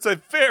 Because it's a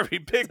very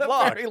big It's a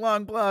blog. very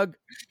long blog.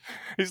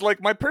 He's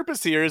like, my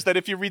purpose here is that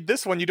if you read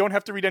this one, you don't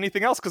have to read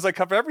anything else because I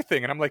cover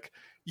everything. And I'm like,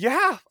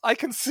 yeah, I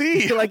can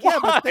see. You're like, yeah,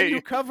 but then Why?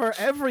 you cover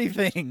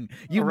everything.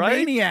 You Right?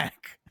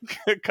 maniac.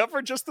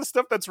 Cover just the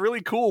stuff that's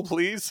really cool,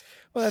 please.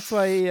 Well, that's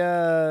why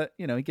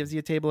he gives you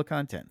a table of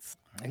contents.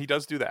 He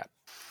does do that.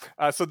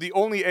 So the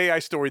only AI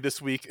story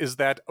this week is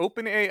that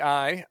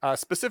OpenAI,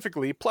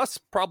 specifically, plus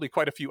probably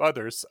quite a few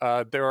others,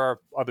 there are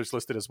others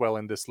listed as well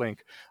in this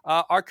link,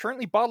 are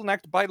currently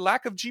bottlenecked by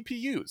lack of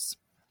GPUs.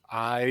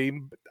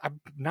 I'm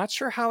not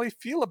sure how I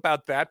feel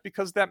about that,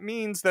 because that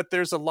means that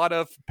there's a lot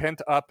of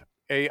pent-up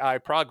AI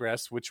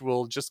progress, which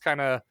will just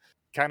kind of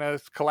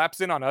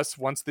collapse in on us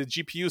once the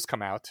GPUs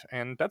come out,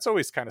 and that's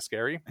always kind of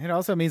scary. It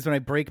also means when I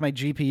break my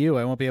GPU,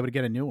 I won't be able to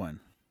get a new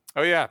one.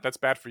 Oh yeah, that's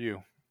bad for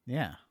you.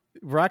 Yeah.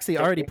 Roxy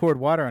already poured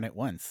water on it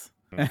once,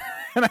 and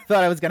I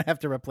thought I was going to have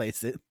to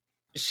replace it.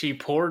 She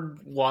poured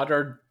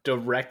water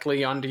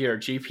directly onto your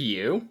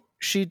GPU?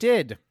 She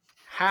did.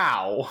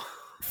 How?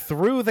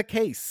 Through the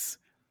case,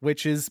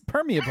 which is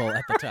permeable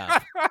at the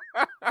top.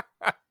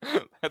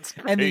 That's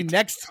great. And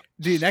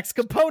the next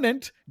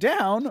component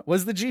down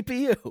was the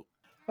GPU.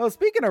 Oh,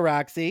 speaking of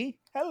Roxy,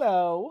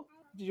 hello.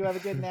 Did you have a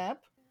good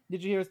nap?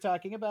 Did you hear us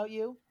talking about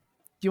you?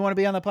 Do you want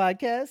to be on the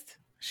podcast?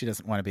 She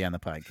doesn't want to be on the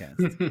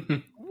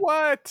podcast.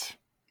 What?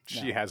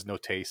 She No. has no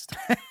taste.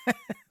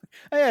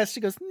 Oh, yeah, she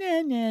goes,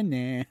 nah, nah,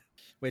 nah.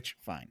 Which,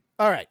 fine.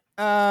 All right.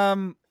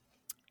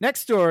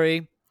 Next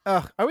story.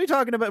 Are we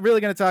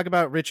really going to talk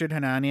about Richard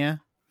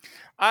Hanania?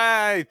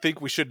 I think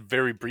we should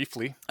very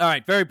briefly. All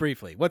right, very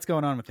briefly. What's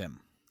going on with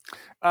him?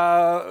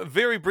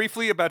 Very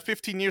briefly, about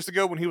 15 years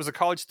ago when he was a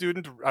college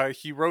student,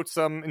 he wrote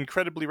some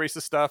incredibly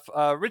racist stuff.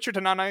 Richard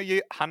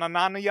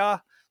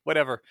Hanania,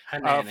 whatever.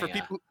 For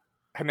people,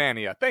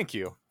 Hanania, thank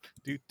you.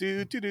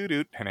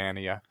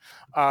 Hanania.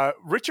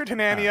 Richard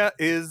Hanania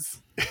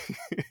is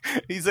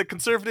he's a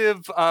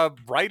conservative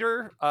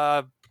writer.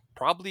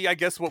 Probably, I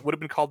guess, what would have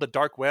been called the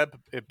dark web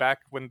back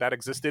when that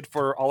existed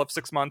for all of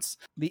 6 months.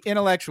 The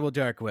intellectual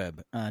dark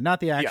web, not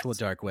the actual Yes.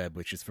 dark web,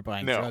 which is for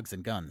buying No. drugs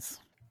and guns.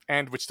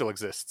 And which still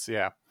exists,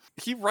 yeah.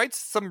 He writes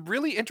some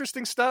really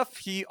interesting stuff.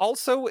 He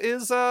also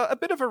is a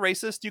bit of a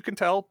racist, you can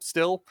tell,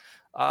 still.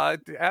 Yeah,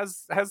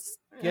 he's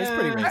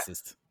pretty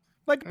racist.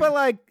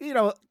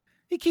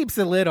 He keeps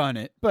a lid on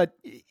it, but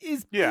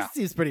he's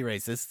pretty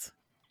racist.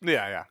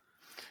 Yeah.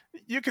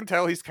 You can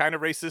tell he's kind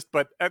of racist,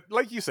 but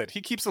like you said,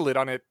 he keeps a lid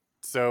on it.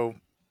 So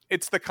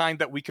it's the kind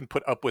that we can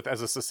put up with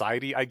as a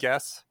society, I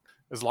guess,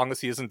 as long as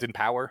he isn't in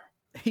power.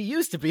 He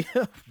used to be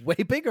a way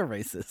bigger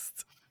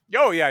racist.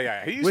 Oh,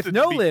 yeah. He used With to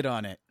no be, lid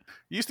on it.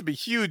 He used to be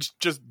huge,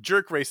 just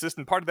jerk racist,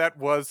 and part of that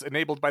was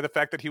enabled by the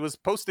fact that he was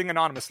posting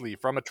anonymously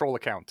from a troll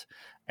account.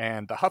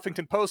 And the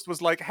Huffington Post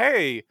was like,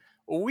 hey,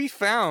 we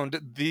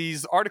found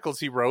these articles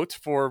he wrote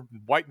for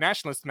white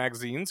nationalist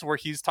magazines where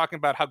he's talking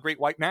about how great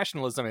white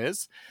nationalism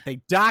is. They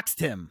doxed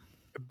him.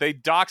 They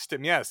doxed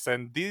him, yes,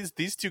 and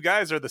these two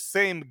guys are the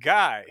same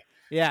guy.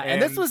 Yeah,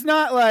 and this was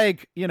not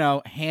like,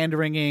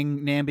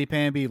 hand-wringing,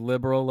 namby-pamby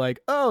liberal, like,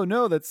 oh,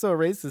 no, that's so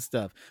racist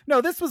stuff.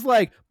 No, this was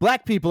like,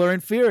 black people are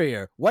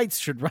inferior. Whites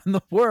should run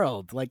the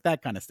world. Like,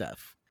 that kind of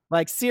stuff.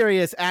 Like,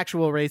 serious,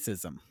 actual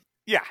racism.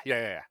 Yeah.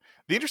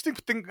 The interesting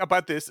thing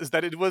about this is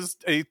that it was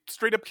a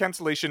straight-up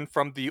cancellation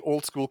from the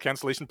old-school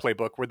cancellation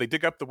playbook where they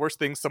dig up the worst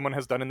things someone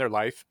has done in their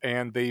life,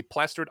 and they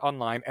plaster it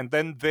online, and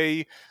then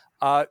they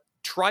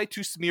try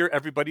to smear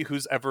everybody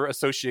who's ever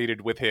associated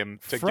with him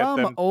to get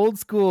them... From old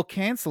school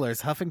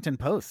cancelers, Huffington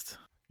Post.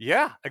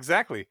 Yeah,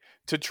 exactly.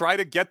 To try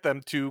to get them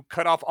to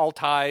cut off all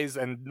ties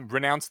and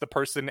renounce the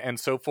person and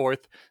so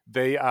forth.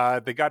 They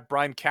got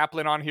Brian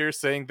Kaplan on here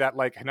saying that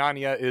like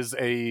Hanania is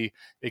a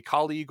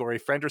colleague or a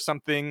friend or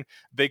something.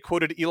 They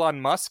quoted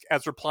Elon Musk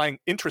as replying,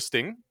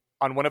 interesting,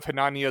 on one of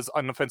Hanania's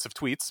unoffensive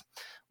tweets,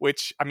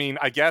 which, I mean,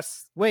 I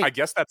guess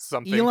that's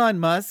something. Elon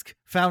Musk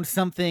found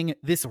something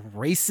this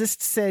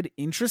racist said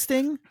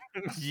interesting?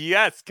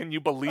 Yes, can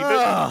you believe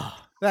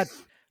it?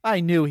 I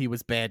knew he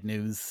was bad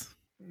news.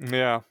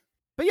 Yeah.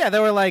 But yeah,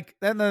 there were like,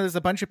 then there's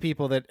a bunch of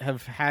people that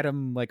have had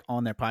him like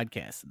on their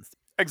podcasts and stuff.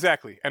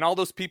 Exactly. And all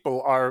those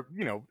people are,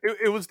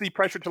 it was the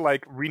pressure to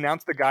like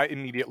renounce the guy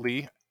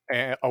immediately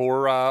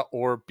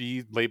or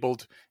be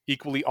labeled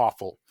equally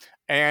awful.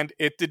 And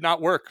it did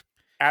not work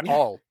at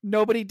all.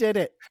 Nobody did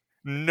it.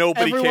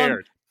 Nobody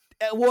cared.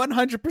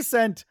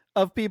 100%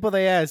 of people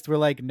they asked were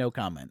like, no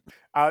comment.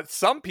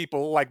 Some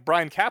people, like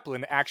Brian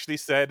Kaplan, actually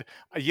said,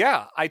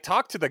 yeah, I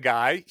talked to the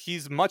guy.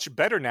 He's much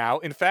better now.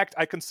 In fact,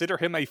 I consider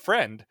him a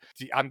friend.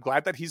 I'm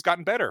glad that he's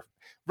gotten better.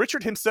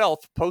 Richard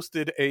himself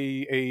posted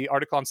a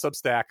article on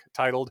Substack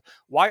titled,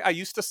 Why I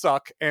Used to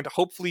Suck and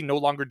Hopefully No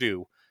Longer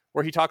Do,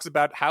 where he talks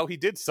about how he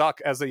did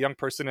suck as a young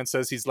person and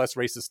says he's less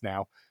racist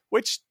now,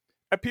 which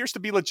appears to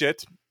be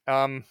legit.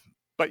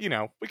 But,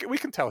 we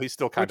can tell he's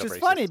still kind of racist. Which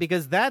is funny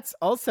because that's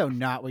also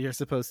not what you're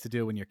supposed to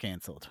do when you're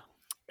canceled.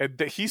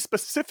 He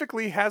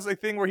specifically has a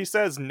thing where he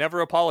says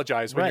never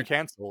apologize when you're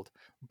canceled.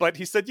 But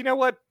he said, you know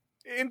what?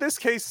 In this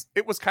case,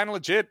 it was kind of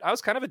legit. I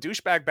was kind of a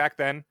douchebag back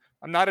then.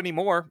 I'm not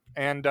anymore.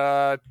 And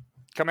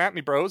come at me,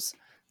 bros.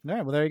 All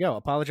right, well, there you go.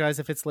 Apologize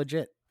if it's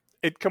legit.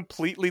 It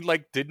completely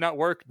did not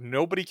work.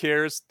 Nobody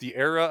cares. The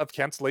era of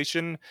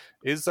cancellation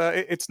is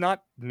it's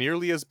not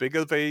nearly as big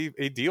of a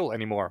deal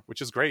anymore,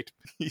 which is great.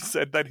 He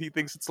said that he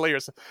thinks it's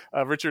hilarious.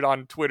 Richard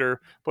on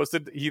Twitter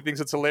posted he thinks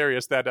it's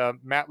hilarious that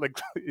Matt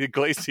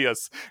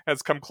Iglesias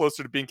has come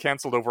closer to being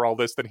canceled over all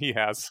this than he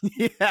has.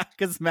 Yeah,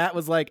 because Matt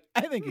was like,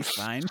 I think he's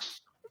fine.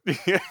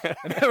 Yeah.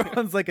 And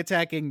everyone's like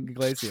attacking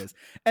Iglesias.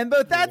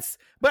 But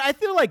I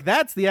feel like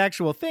that's the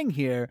actual thing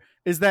here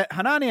is that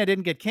Hanania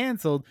didn't get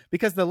canceled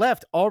because the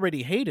left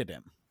already hated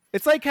him.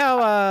 It's like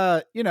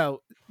how,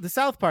 the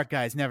South Park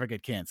guys never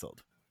get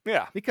canceled.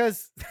 Yeah.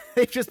 Because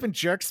they've just been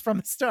jerks from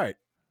the start.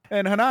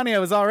 And Hanania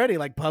was already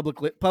like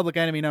public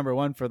enemy number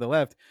one for the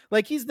left.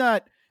 Like he's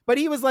not, but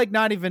he was like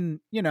not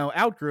even,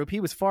 out group. He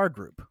was far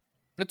group.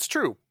 It's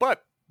true.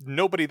 But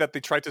nobody that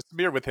they tried to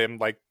smear with him,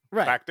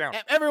 back down.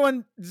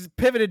 Everyone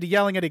pivoted to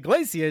yelling at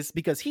Iglesias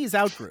because he's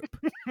out group.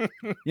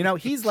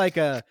 He's like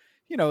a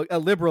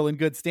liberal in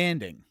good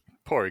standing.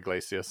 Poor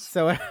Iglesias.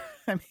 So,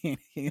 I mean,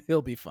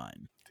 he'll be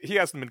fine. He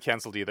hasn't been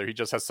canceled either. He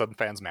just has some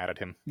fans mad at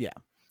him. Yeah.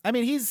 I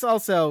mean, he's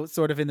also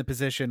sort of in the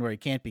position where he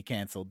can't be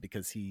canceled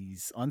because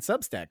he's on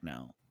Substack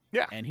now.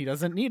 Yeah. And he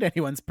doesn't need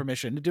anyone's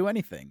permission to do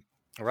anything.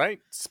 Right.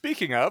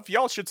 Speaking of,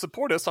 y'all should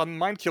support us on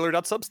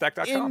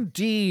mindkiller.substack.com.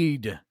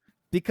 Indeed.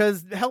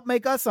 Because help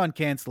make us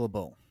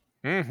uncancelable.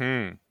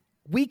 Mm-hmm.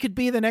 We could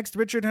be the next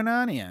Richard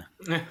Hanania.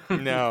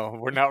 No,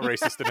 we're not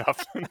racist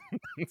enough.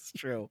 It's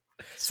true.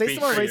 Say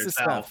some more racist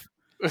stuff.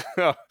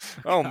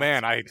 Oh,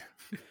 man.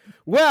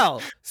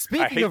 Well,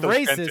 speaking of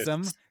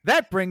racism,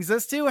 that brings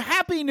us to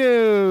happy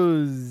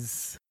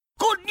news.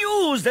 Good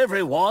news,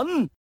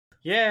 everyone.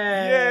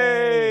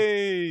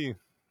 Yay!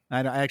 I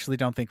actually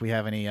don't think we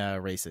have any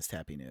racist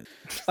happy news.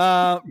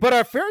 But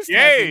our first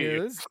happy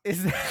news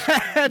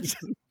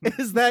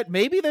is that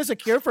maybe there's a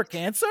cure for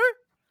cancer?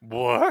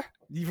 What?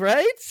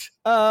 Right?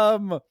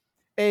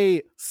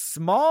 A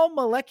small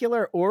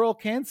molecular oral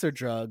cancer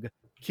drug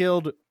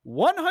killed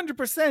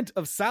 100%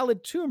 of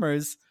solid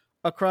tumors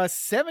across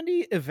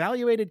 70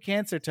 evaluated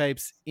cancer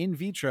types in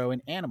vitro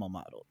in animal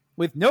model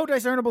with no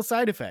discernible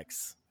side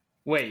effects.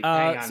 Wait,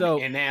 hang on. So,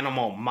 in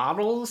animal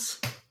models?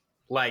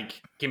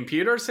 Like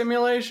computer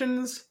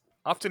simulations?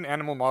 Often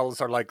animal models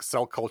are like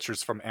cell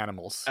cultures from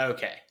animals.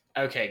 Okay,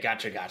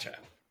 gotcha.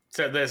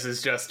 So this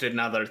is just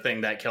another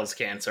thing that kills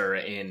cancer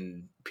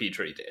in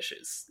petri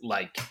dishes,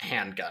 like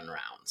handgun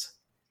rounds.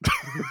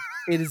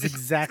 It is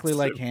exactly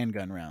like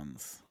handgun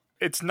rounds.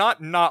 It's not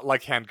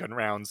like handgun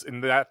rounds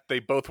in that they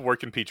both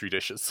work in petri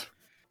dishes.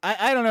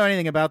 I don't know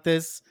anything about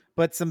this,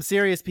 but some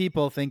serious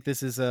people think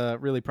this is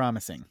really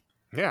promising.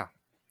 Yeah.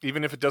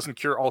 Even if it doesn't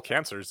cure all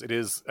cancers, it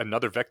is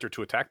another vector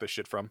to attack this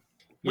shit from,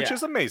 which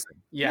is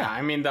amazing. Yeah,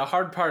 I mean, the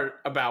hard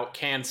part about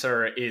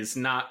cancer is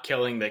not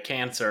killing the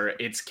cancer.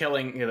 It's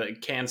killing the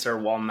cancer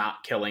while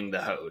not killing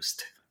the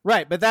host.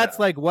 Right, but that's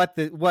like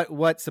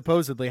what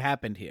supposedly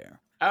happened here.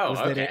 Oh,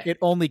 okay. That it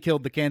only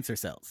killed the cancer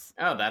cells.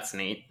 Oh, that's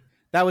neat.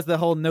 That was the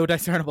whole no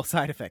discernible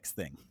side effects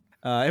thing.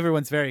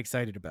 Everyone's very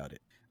excited about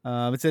it.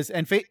 It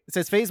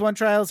says phase 1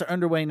 trials are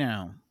underway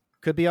now.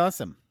 Could be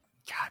awesome.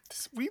 God,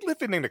 we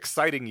live in an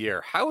exciting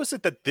year. How is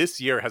it that this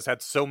year has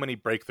had so many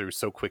breakthroughs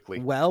so quickly?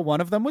 Well,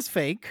 one of them was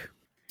fake.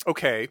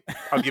 Okay,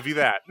 I'll give you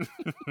that.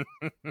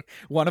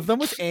 One of them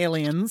was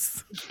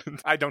aliens.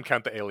 I don't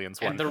count the aliens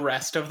one. And the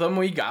rest of them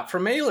we got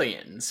from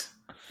aliens.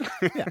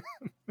 Yeah.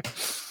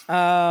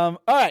 All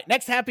right,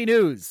 next happy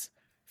news.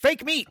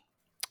 Fake meat.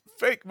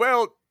 Fake?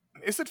 Well,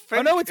 is it fake?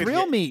 Oh, no, it's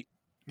real meat.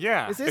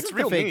 Yeah, it's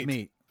real fake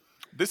meat.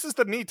 This is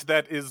the meat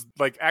that is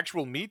like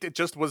actual meat. It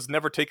just was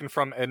never taken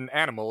from an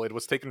animal. It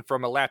was taken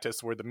from a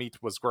lattice where the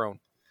meat was grown.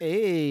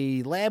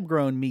 Hey,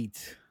 lab-grown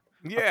meat.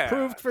 Yeah.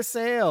 Approved for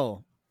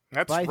sale.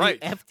 That's by right.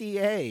 the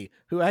FDA,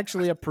 who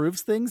actually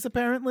approves things,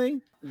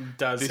 apparently.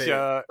 Does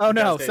The, it? Oh,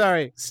 no, does it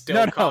sorry.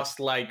 Still No. cost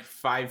like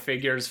 5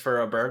 figures for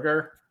a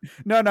burger?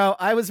 No,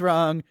 I was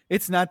wrong.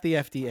 It's not the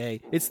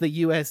FDA. It's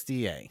the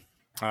USDA.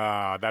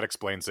 That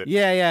explains it.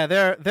 Yeah,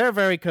 they're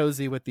very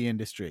cozy with the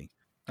industry.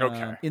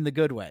 Okay. In the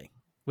good way,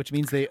 which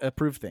means they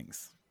approve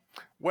things.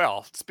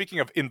 Well, speaking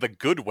of in the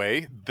good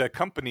way, the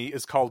company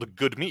is called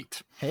Good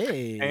Meat.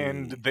 Hey.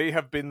 And they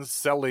have been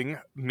selling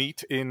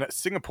meat in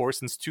Singapore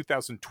since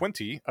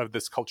 2020 of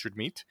this cultured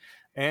meat.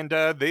 And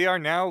they are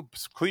now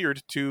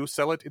cleared to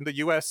sell it in the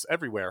U.S.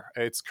 everywhere.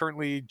 It's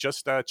currently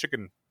just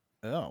chicken.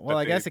 Oh, well,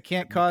 I guess it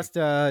can't cost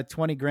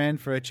 $20,000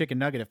 for a chicken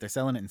nugget if they're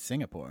selling it in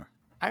Singapore.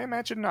 I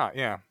imagine not,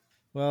 yeah.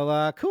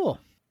 Well, cool.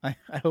 I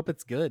hope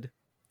it's good.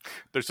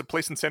 There's a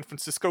place in San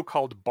Francisco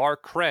called Bar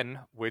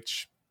Kren,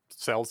 which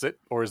sells it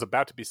or is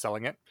about to be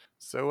selling it.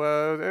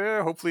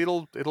 So hopefully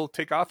it'll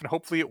take off, and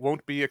hopefully it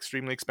won't be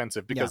extremely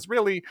expensive, because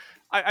really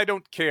I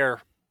don't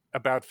care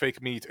about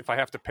fake meat if I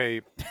have to pay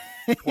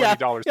 $20 yeah, I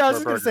for was a just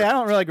burger. gonna say I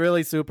don't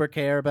really super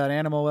care about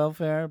animal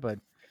welfare, but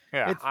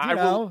Yeah, it's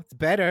it's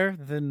better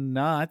than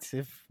not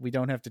if we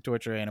don't have to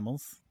torture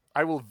animals.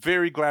 I will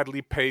very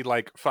gladly pay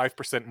like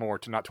 5% more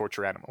to not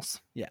torture animals.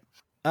 Yeah.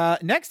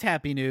 Next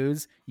happy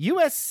news: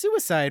 U.S.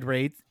 suicide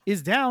rate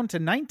is down to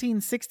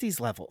 1960s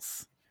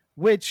levels,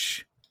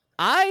 which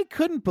I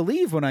couldn't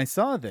believe when I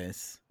saw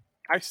this.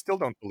 I still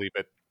don't believe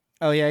it.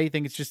 Oh yeah, you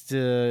think it's just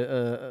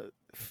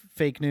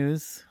fake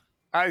news?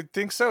 I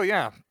think so,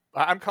 yeah.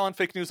 I'm calling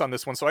fake news on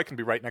this one, so I can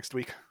be right next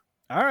week.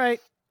 All right.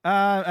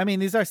 I mean,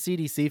 these are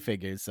CDC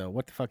figures, so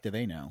what the fuck do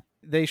they know?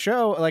 They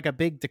show like a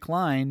big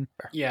decline.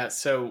 Yeah,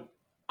 so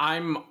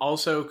I'm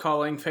also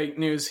calling fake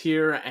news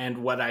here, and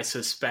what I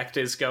suspect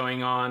is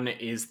going on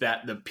is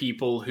that the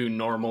people who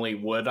normally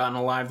would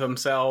unalive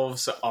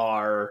themselves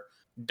are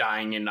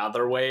dying in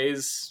other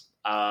ways,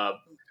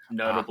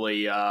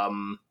 notably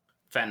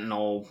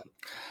fentanyl.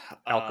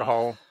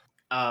 Alcohol.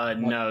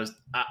 No,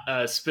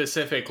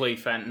 specifically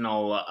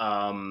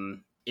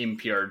fentanyl,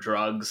 impure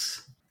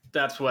drugs.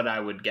 That's what I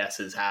would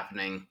guess is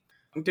happening.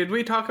 Did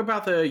we talk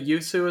about the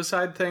youth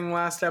suicide thing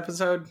last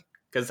episode?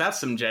 Because that's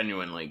some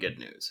genuinely good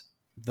news.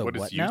 What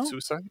is youth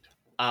suicide?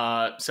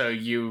 So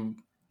you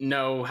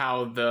know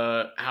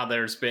how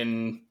there's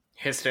been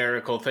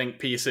hysterical think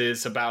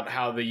pieces about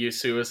how the youth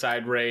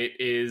suicide rate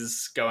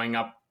is going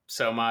up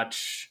so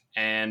much,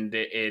 and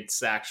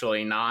it's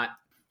actually not.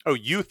 Oh,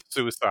 youth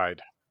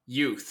suicide.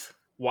 Youth.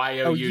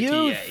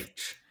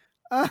 Y-O-U-T-H.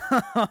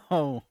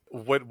 Oh.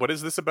 What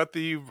is this about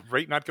the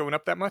rate not going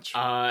up that much?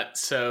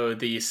 So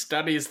the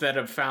studies that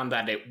have found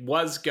that it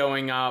was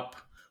going up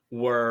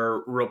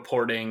were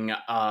reporting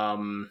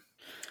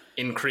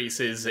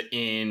increases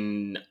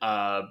in,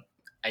 I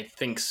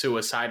think,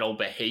 suicidal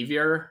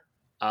behavior,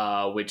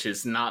 which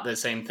is not the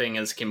same thing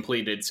as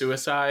completed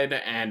suicide,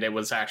 and it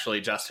was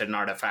actually just an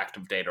artifact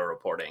of data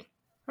reporting.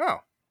 Oh,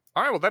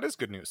 all right. Well, that is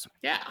good news.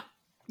 Yeah.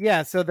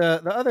 Yeah, so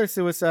the other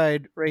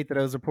suicide rate that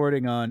I was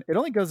reporting on, it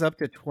only goes up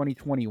to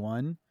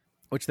 2021,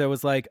 which there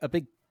was like a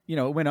big,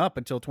 it went up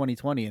until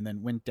 2020 and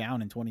then went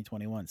down in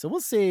 2021. So we'll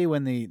see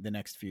when the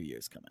next few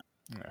years come out.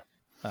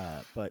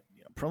 Yeah. But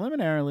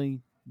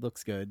preliminarily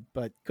looks good,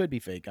 but could be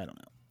fake. I don't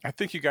know. I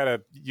think you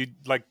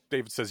like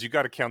David says, you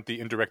gotta count the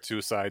indirect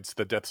suicides,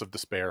 the deaths of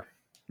despair.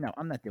 No,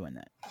 I'm not doing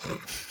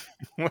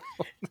that.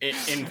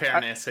 In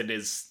fairness, it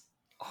is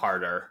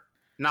harder.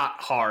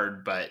 Not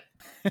hard, but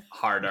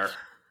harder.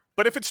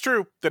 But if it's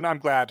true, then I'm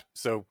glad.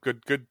 So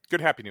good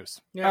happy news.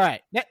 Yeah. All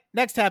right,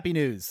 next happy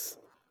news.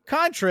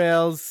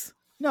 Contrails.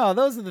 No,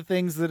 those are the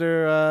things that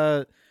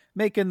are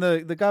making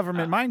the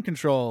government mind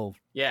control.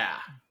 Yeah,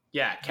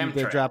 chemtrails.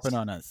 They're dropping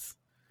on us.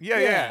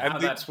 Yeah.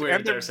 And that's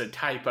weird. There's a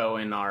typo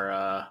in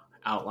our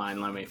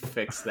outline. Let me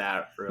fix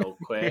that real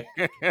quick.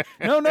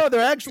 No,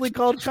 they're actually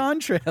called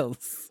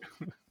contrails.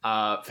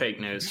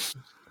 Fake news.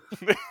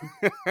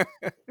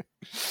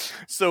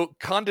 So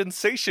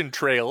condensation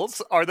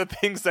trails are the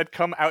things that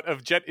come out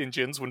of jet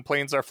engines when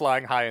planes are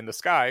flying high in the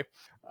sky,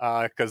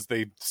 because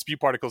they spew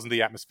particles in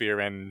the atmosphere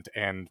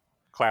and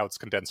clouds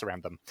condense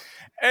around them.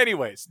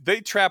 Anyways, they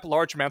trap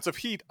large amounts of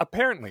heat,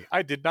 apparently.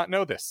 I did not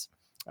know this.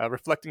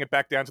 Reflecting it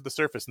back down to the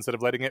surface instead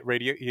of letting it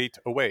radiate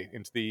away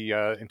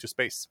into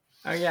space.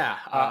 Oh yeah,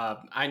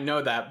 I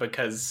know that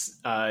because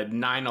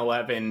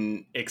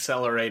 9/11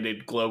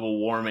 accelerated global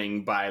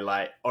warming by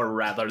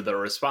the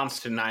response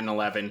to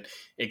 9/11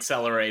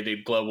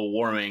 accelerated global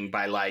warming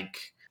by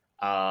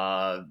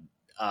a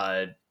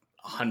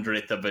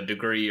 100th of a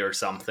degree or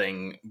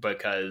something,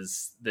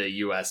 because the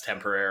U.S.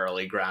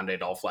 temporarily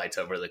grounded all flights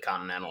over the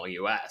continental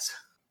U.S.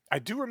 I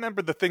do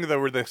remember the thing,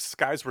 though, where the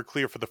skies were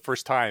clear for the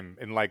first time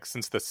in,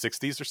 since the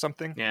 60s or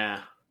something.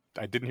 Yeah.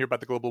 I didn't hear about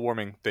the global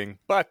warming thing.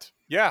 But,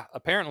 yeah,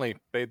 apparently,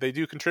 they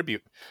do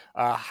contribute.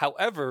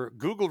 However,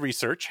 Google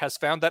research has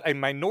found that a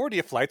minority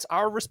of flights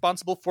are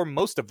responsible for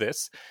most of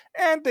this,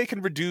 and they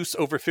can reduce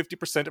over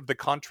 50% of the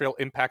contrail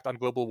impact on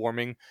global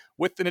warming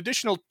with an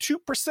additional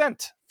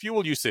 2%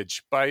 fuel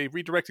usage by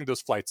redirecting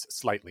those flights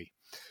slightly.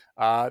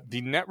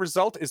 The net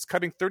result is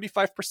cutting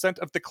 35%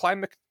 of the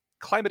climate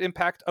climate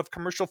impact of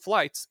commercial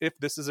flights if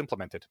this is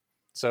implemented.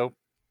 So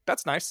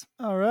that's nice.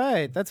 All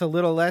right. That's a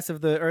little less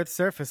of the Earth's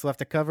surface left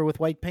to cover with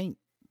white paint.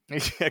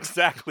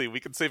 Exactly. We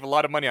can save a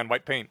lot of money on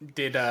white paint.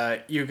 Did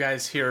you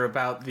guys hear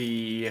about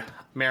the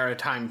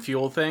maritime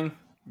fuel thing?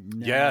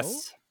 No?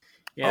 Yes.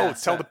 Yeah,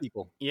 tell the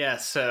people. Yeah,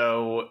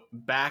 so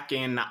back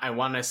in, I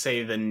want to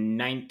say the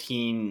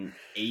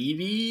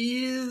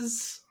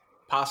 1980s,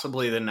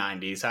 possibly the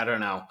 90s, I don't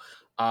know.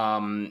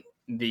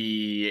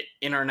 The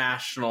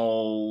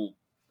International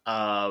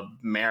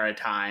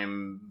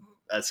Maritime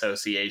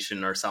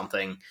Association or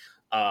something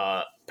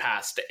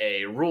passed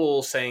a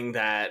rule saying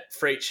that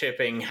freight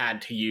shipping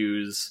had to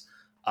use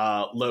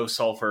low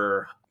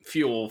sulfur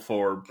fuel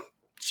for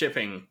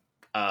shipping.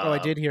 I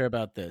did hear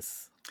about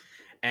this.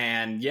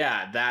 And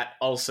yeah, that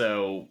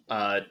also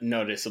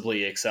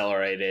noticeably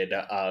accelerated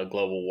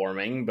global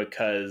warming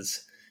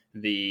because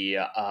the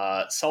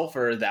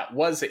sulfur that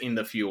was in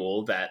the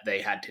fuel that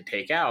they had to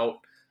take out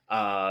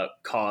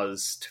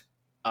caused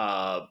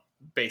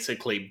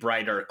basically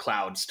brighter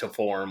clouds to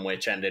form,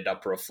 which ended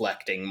up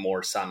reflecting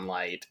more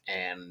sunlight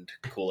and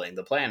cooling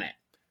the planet.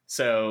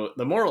 So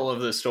the moral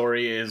of the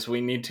story is we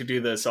need to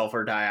do the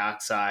sulfur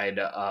dioxide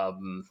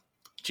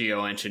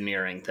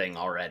geoengineering thing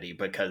already,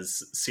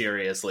 because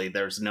seriously,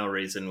 there's no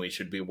reason we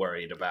should be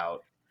worried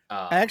about.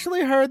 I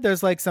actually heard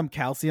there's like some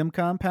calcium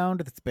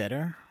compound that's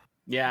better.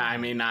 Yeah, I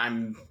mean,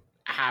 I'm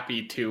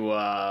happy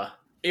to...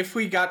 if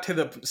we got to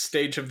the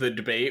stage of the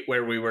debate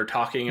where we were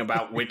talking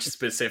about which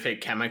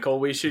specific chemical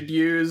we should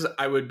use,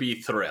 I would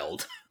be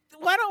thrilled.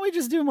 Why don't we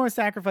just do more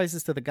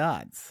sacrifices to the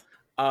gods?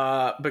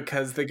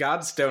 Because the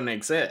gods don't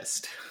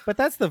exist. But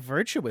that's the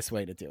virtuous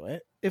way to do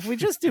it. If we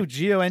just do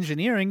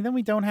geoengineering, then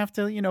we don't have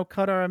to,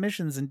 cut our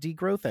emissions and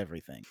degrowth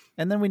everything.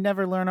 And then we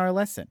never learn our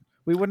lesson.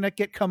 We wouldn't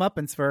get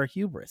comeuppance for our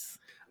hubris.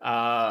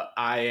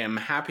 I am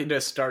happy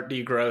to start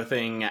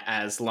degrowthing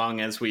as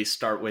long as we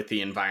start with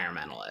the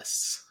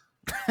environmentalists.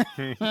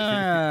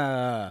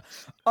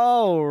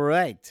 All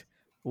right.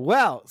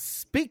 Well,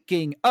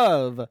 speaking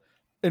of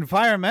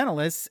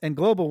environmentalists and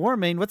global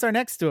warming, what's our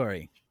next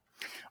story?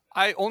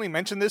 I only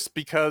mention this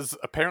because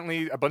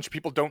apparently a bunch of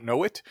people don't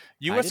know it.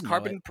 U.S.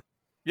 carbon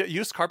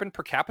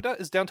per capita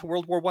is down to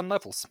World War I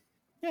levels.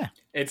 Yeah.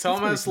 It's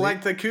almost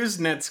like the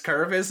Kuznets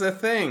curve is a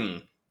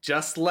thing,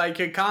 just like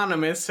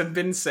economists have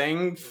been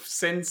saying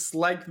since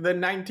like the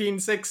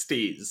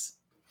 1960s.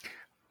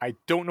 I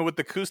don't know what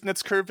the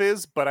Kuznets curve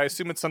is, but I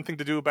assume it's something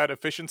to do about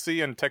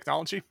efficiency and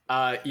technology.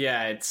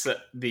 Yeah, it's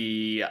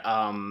the...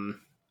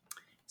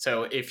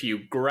 So if you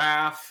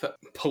graph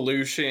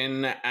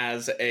pollution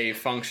as a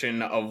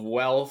function of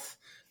wealth,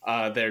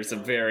 there's a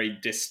very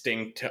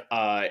distinct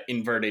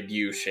inverted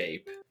U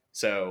shape.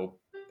 So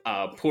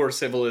poor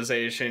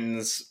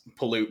civilizations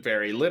pollute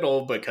very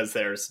little because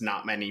there's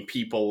not many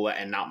people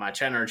and not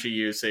much energy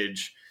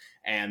usage.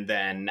 And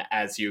then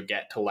as you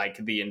get to like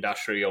the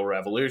Industrial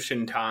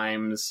Revolution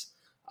times,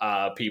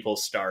 people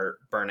start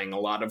burning a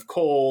lot of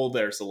coal.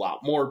 There's a lot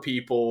more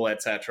people,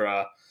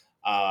 etc.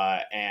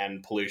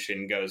 And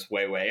pollution goes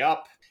way, way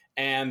up.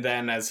 And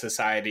then as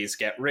societies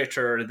get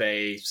richer,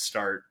 they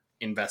start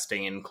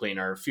investing in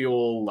cleaner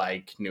fuel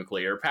like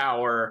nuclear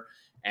power.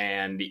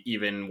 And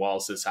even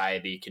while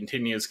society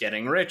continues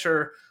getting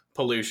richer,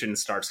 pollution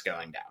starts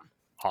going down.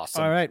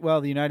 Awesome. All right.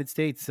 Well, the United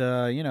States,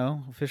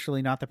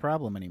 officially not the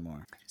problem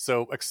anymore.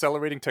 So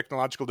accelerating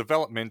technological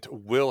development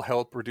will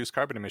help reduce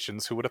carbon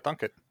emissions. Who would have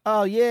thunk it?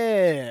 Oh,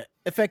 yeah.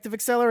 Effective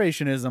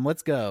accelerationism.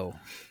 Let's go.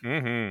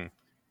 Mm-hmm.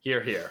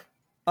 Hear, hear.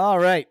 All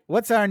right.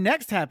 What's our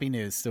next happy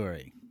news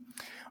story?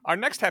 Our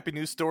next happy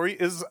news story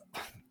is,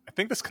 I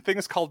think this thing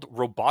is called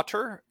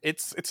roboter.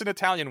 It's an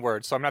Italian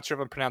word, so I'm not sure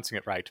if I'm pronouncing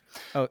it right.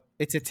 Oh,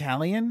 it's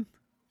Italian?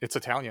 It's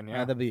Italian, yeah.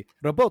 That'd be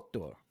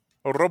robotor.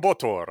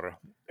 Robotor.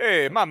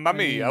 Hey, mamma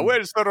mia,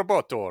 where's the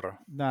robotor?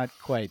 Not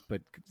quite,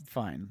 but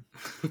fine.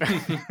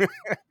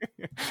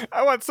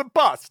 I want some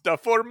pasta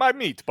for my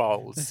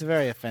meatballs. It's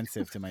very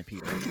offensive to my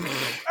people.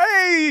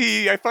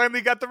 Hey, I finally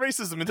got the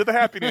racism into the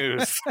happy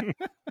news.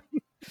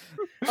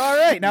 All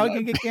right, now we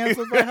can get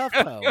canceled by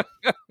HuffPo.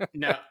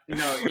 No,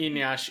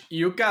 Inyas,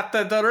 you got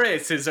the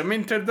racism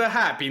into the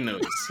happy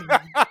news.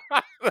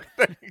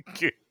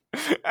 Thank you.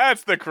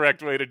 That's the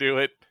correct way to do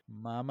it.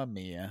 Mamma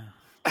mia.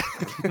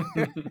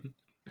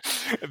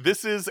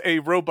 This is a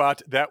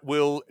robot that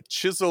will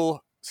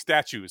chisel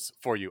statues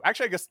for you.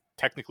 Actually, I guess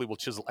technically will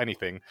chisel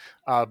anything,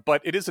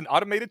 but it is an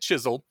automated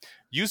chisel.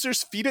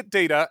 Users feed it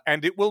data,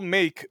 and it will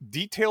make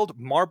detailed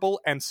marble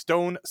and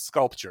stone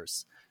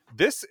sculptures.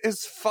 This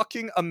is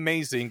fucking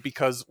amazing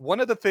because one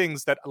of the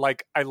things that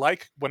I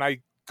like when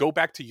I go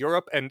back to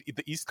Europe and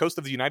the east coast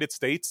of the United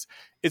States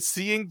is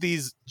seeing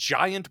these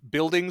giant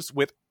buildings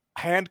with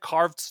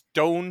hand-carved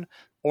stone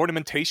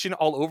ornamentation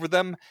all over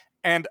them.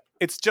 And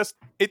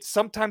it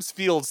sometimes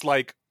feels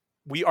like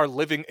we are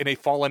living in a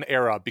fallen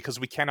era because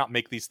we cannot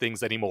make these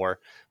things anymore,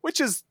 which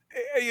is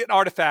an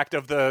artifact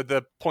of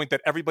the point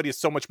that everybody is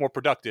so much more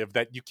productive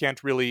that you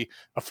can't really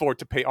afford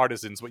to pay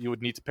artisans what you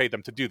would need to pay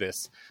them to do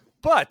this.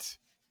 But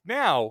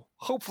Now,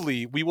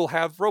 hopefully, we will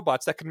have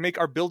robots that can make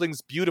our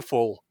buildings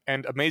beautiful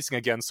and amazing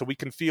again, so we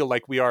can feel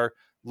like we are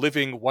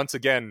living once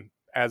again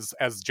as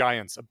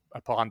giants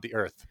upon the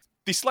earth.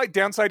 The slight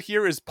downside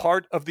here is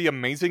part of the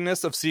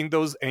amazingness of seeing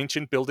those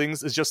ancient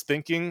buildings is just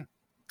thinking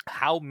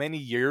how many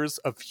years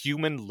of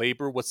human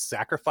labor was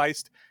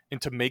sacrificed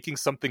into making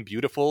something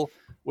beautiful,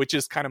 which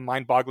is kind of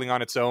mind-boggling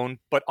on its own.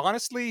 But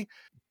honestly,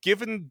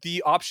 given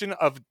the option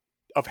of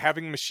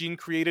having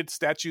machine-created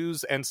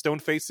statues and stone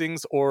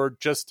facings or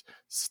just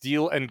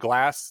steel and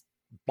glass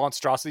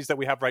monstrosities that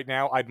we have right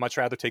now, I'd much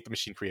rather take the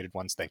machine-created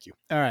ones. Thank you.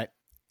 All right.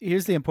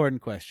 Here's the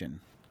important question.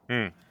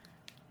 Hmm.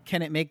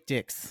 Can it make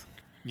dicks?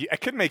 Yeah,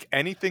 it can make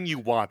anything you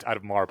want out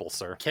of marble,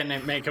 sir. Can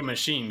it make a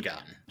machine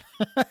gun?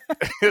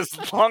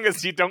 As long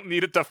as you don't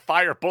need it to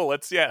fire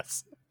bullets,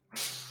 yes.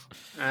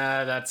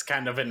 That's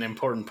kind of an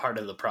important part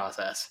of the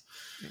process.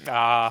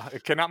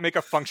 It cannot make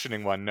a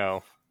functioning one,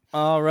 no.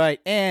 All right.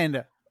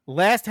 And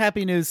last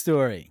happy news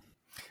story.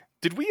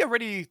 Did we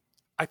already...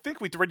 I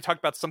think we'd already talked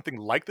about something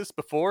like this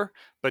before,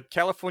 but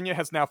California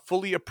has now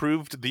fully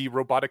approved the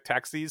robotic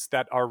taxis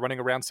that are running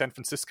around San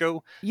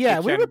Francisco.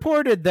 Yeah, we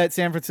reported that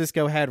San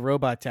Francisco had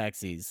robot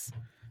taxis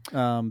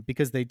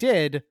because they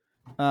did.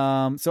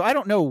 So I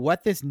don't know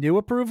what this new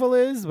approval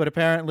is, but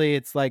apparently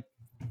it's like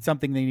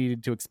something they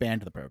needed to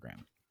expand the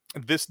program.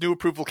 This new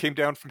approval came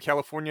down from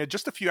California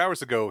just a few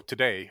hours ago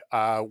today,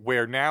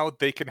 where now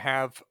they can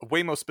have,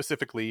 Waymo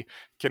specifically,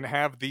 can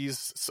have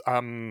these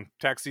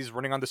taxis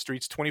running on the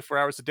streets 24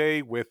 hours a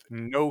day with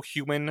no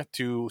human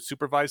to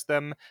supervise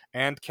them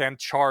and can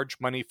charge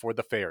money for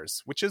the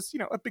fares, which is,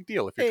 a big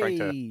deal if you're trying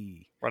to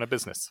run a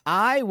business.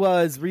 I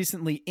was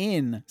recently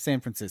in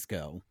San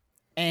Francisco,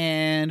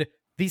 and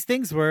these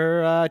things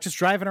were just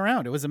driving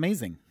around. It was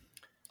amazing.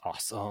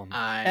 Awesome.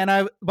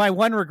 And my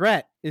one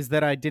regret is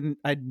that I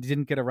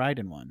didn't get a ride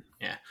in one.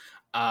 Yeah.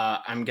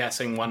 I'm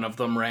guessing one of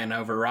them ran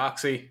over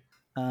Roxy.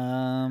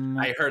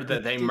 I heard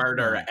that they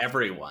murder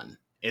everyone,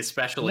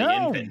 especially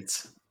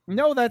infants.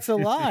 No, that's a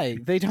lie.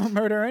 They don't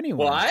murder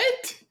anyone.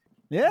 What?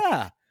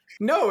 Yeah.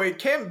 No, it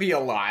can't be a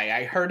lie.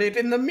 I heard it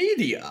in the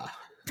media.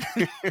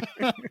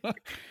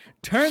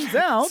 Turns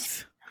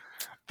out...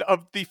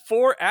 Of the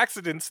 4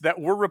 accidents that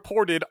were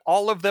reported,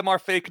 all of them are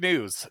fake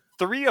news.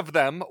 3 of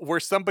them were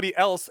somebody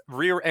else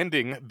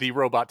rear-ending the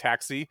robot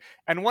taxi,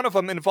 and one of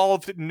them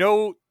involved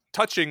no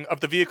touching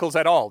of the vehicles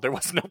at all. There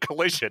was no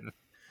collision.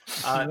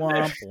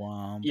 Womp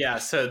womp. Yeah,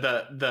 so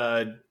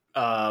the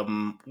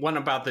one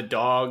about the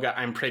dog,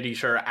 I'm pretty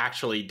sure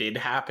actually did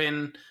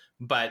happen,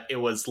 but it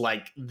was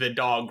like the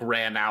dog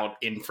ran out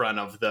in front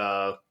of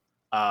the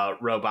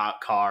robot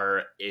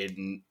car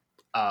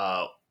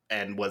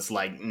and was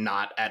like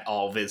not at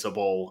all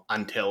visible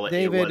until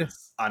David. It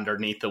was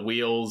underneath the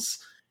wheels.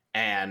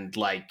 And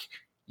like,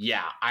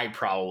 yeah, I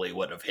probably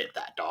would have hit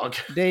that dog.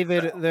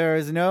 David, there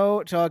is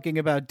no talking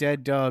about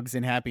dead dogs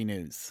in happy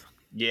news.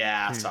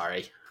 Yeah,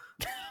 sorry.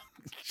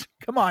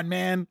 Come on,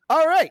 man.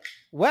 All right.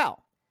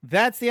 Well,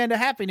 that's the end of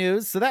happy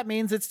news. So that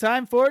means it's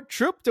time for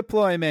troop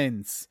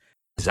deployments.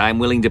 I'm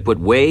willing to put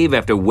wave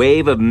after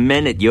wave of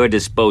men at your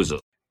disposal.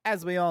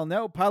 As we all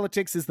know,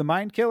 politics is the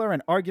mind killer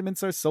and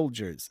arguments are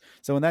soldiers.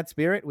 So in that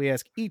spirit, we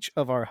ask each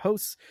of our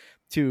hosts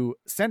to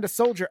send a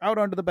soldier out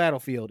onto the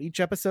battlefield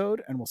each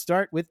episode, and we'll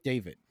start with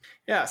David.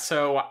 Yeah,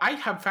 so I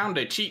have found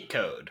a cheat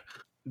code.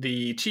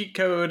 The cheat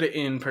code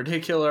in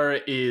particular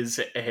is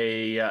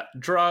a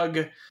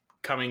drug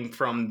coming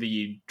from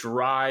the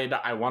dried,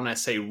 I want to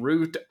say,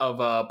 root of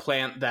a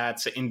plant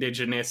that's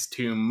indigenous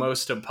to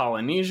most of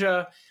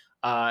Polynesia,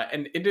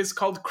 and it is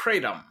called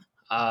kratom.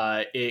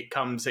 It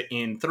comes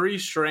in 3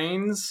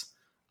 strains.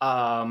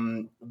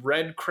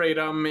 Red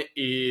kratom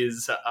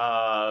is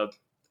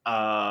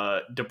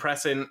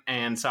depressant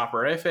and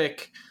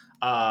soporific.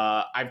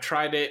 I've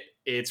tried it.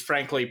 It's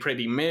frankly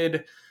pretty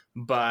mid,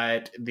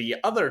 but the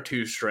other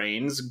 2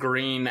 strains,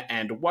 green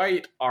and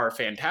white, are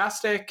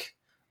fantastic.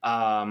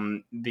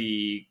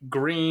 The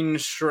green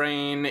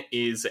strain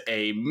is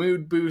a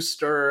mood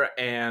booster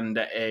and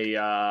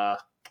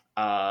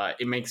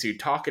it makes you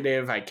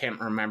talkative. I can't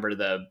remember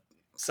the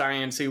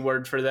sciencey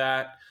word for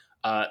that.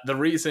 The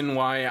reason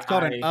why it's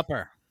called an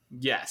upper.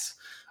 Yes.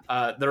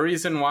 The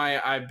reason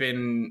why I've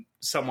been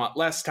somewhat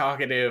less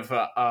talkative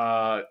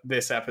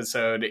this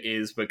episode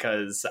is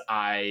because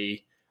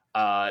I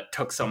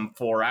took some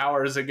 4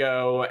 hours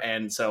ago,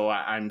 and so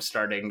I'm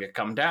starting to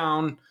come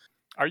down.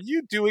 Are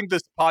you doing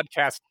this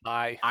podcast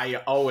high? I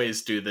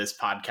always do this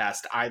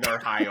podcast either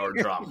high or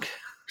drunk.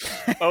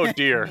 Oh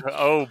dear.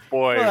 Oh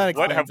boy. Well,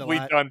 what have we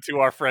done to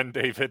our friend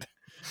David?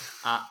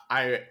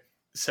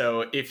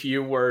 So if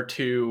you were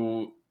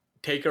to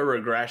take a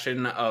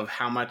regression of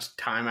how much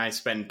time I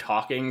spend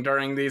talking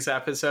during these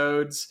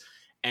episodes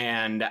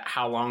and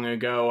how long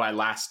ago I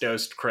last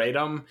dosed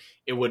kratom,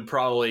 it would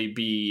probably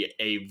be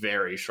a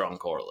very strong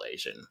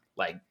correlation.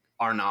 Like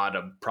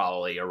R0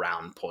 probably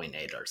around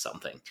 0.8 or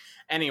something.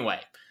 Anyway,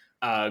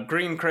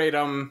 green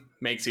kratom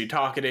makes you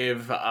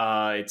talkative.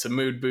 It's a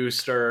mood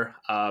booster,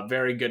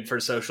 very good for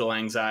social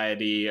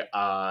anxiety.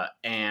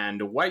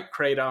 And white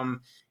kratom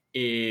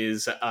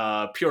is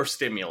pure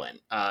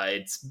stimulant.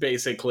 It's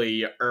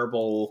basically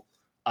herbal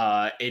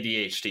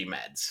ADHD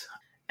meds.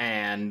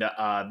 And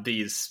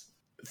these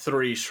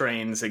 3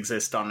 strains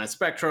exist on a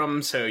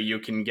spectrum, so you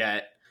can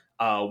get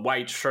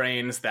white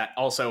strains that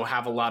also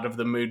have a lot of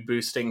the mood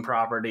boosting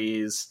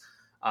properties.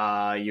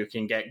 You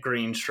can get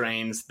green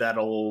strains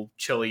that'll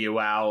chill you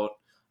out.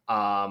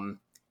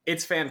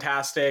 It's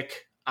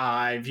fantastic.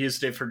 I've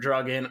used it for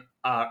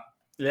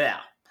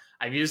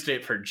I've used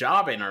it for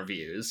job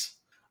interviews.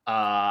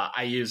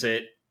 I use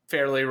it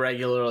fairly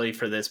regularly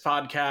for this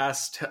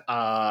podcast.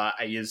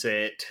 I use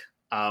it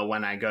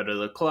when I go to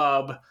the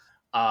club.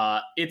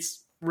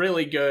 It's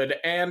really good,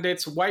 and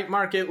it's white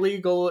market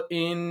legal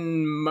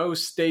in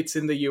most states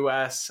in the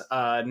U.S.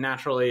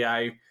 Naturally,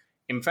 I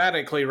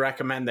emphatically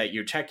recommend that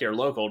you check your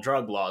local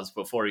drug laws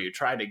before you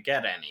try to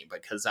get any,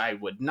 because I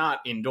would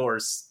not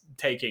endorse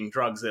taking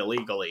drugs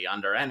illegally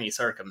under any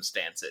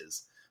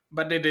circumstances.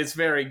 But it is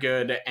very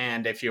good,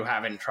 and if you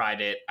haven't tried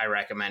it, I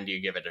recommend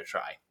you give it a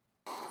try.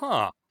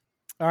 Huh.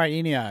 All right,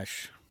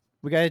 Eneash,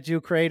 we got to do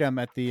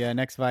Kratom at the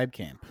next Vibe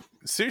Camp.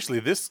 Seriously,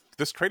 this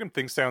Kratom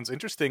thing sounds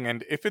interesting,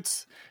 and if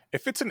it's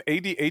an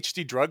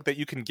ADHD drug that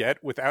you can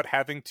get without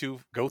having to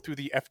go through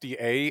the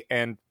FDA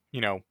and,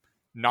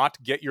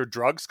 not get your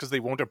drugs because they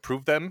won't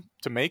approve them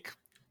to make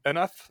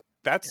enough,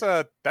 that's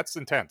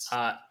intense.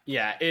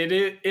 Yeah,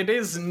 it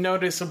is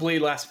noticeably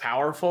less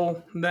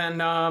powerful than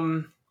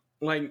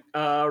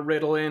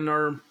Ritalin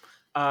or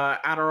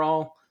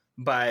Adderall,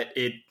 but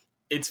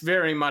it's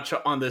very much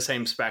on the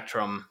same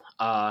spectrum.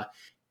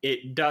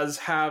 It does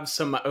have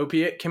some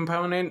opiate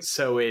components,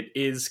 so it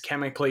is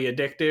chemically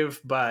addictive,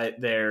 but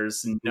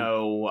there's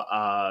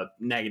no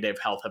negative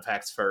health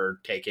effects for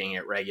taking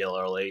it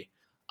regularly.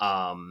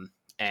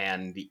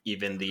 And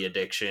even the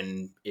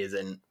addiction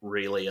isn't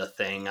really a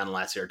thing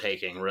unless you're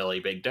taking really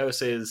big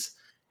doses.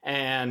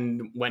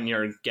 And when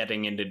you're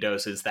getting into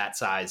doses that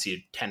size, you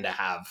tend to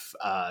have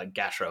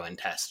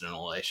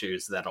gastrointestinal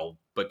issues that'll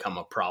become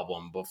a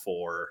problem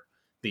before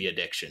the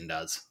addiction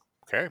does.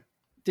 Okay.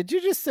 Did you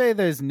just say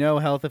there's no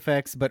health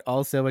effects, but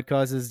also it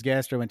causes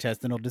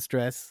gastrointestinal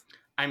distress?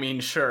 I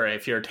mean, sure,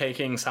 if you're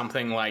taking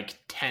something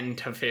like 10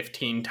 to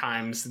 15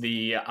 times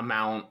the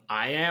amount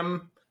I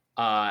am,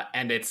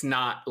 and it's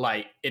not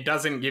like, it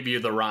doesn't give you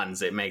the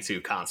runs, it makes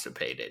you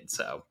constipated,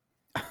 so.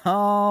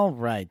 All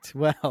right.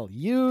 Well,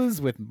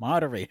 use with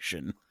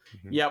moderation.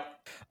 Yep.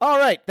 All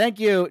right. Thank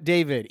you,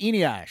 David.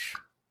 Eneash.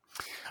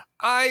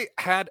 I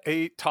had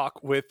a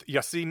talk with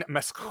Yassine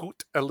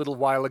Meshout a little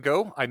while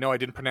ago. I know I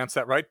didn't pronounce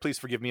that right. Please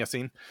forgive me,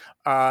 Yassine.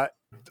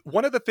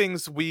 One of the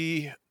things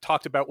we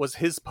talked about was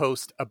his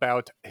post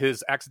about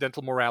his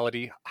accidental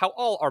morality, how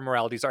all our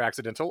moralities are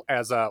accidental,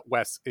 as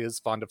Wes is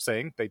fond of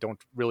saying. They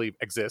don't really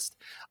exist.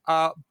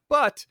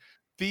 But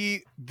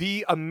the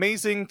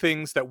amazing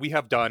things that we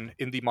have done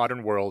in the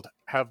modern world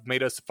have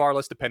made us far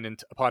less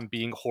dependent upon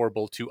being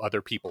horrible to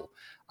other people.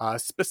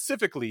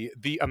 Specifically,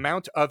 the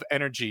amount of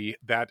energy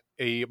that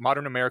a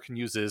modern American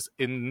uses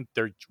in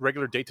their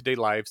regular day-to-day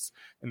lives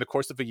in the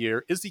course of a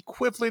year is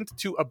equivalent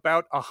to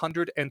about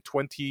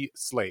 120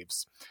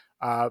 slaves.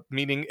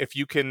 Meaning, if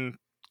you can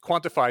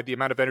quantify the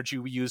amount of energy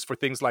we use for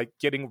things like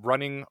getting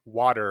running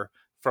water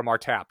from our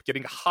tap,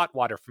 getting hot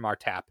water from our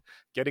tap,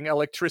 getting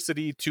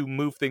electricity to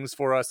move things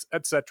for us,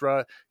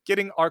 etc.,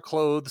 getting our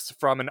clothes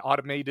from an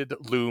automated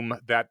loom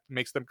that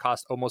makes them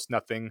cost almost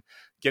nothing,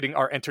 getting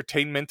our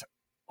entertainment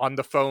on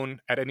the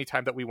phone at any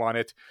time that we want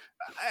it.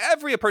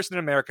 Every person in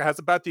America has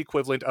about the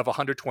equivalent of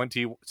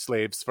 120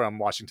 slaves from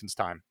Washington's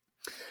time.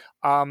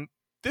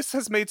 This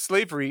has made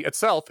slavery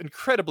itself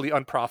incredibly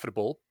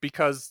unprofitable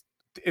because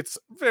it's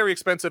very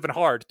expensive and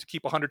hard to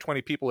keep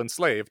 120 people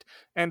enslaved,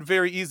 and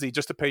very easy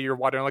just to pay your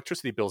water and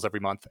electricity bills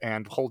every month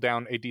and hold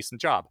down a decent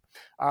job.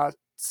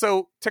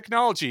 So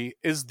technology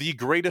is the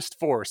greatest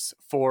force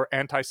for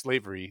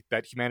anti-slavery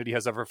that humanity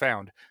has ever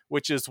found,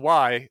 which is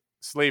why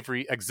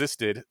slavery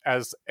existed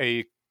as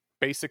a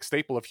basic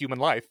staple of human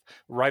life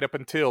right up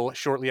until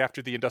shortly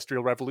after the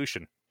Industrial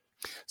Revolution.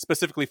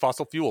 Specifically,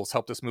 fossil fuels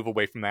helped us move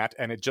away from that,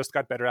 and it just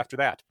got better after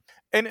that.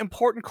 An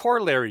important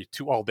corollary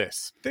to all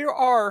this: there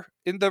are,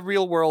 in the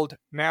real world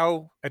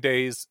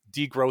nowadays,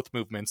 degrowth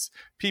movements,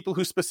 people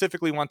who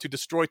specifically want to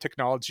destroy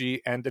technology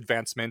and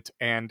advancement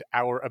and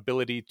our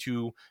ability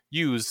to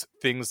use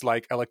things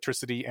like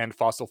electricity and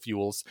fossil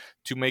fuels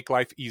to make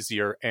life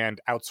easier and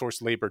outsource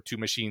labor to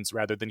machines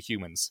rather than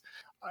humans.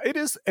 It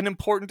is an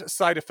important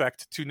side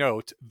effect to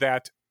note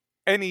that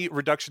any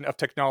reduction of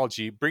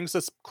technology brings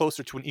us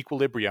closer to an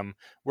equilibrium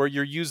where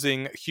you're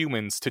using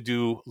humans to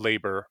do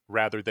labor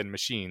rather than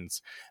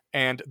machines,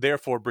 and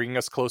therefore bringing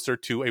us closer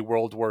to a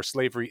world where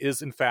slavery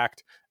is, in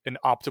fact, an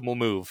optimal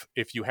move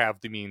if you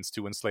have the means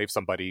to enslave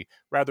somebody,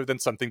 rather than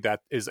something that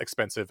is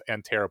expensive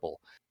and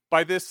terrible.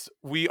 By this,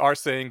 we are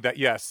saying that,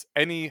 yes,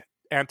 any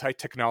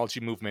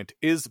anti-technology movement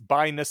is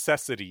by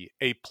necessity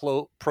a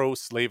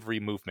pro-slavery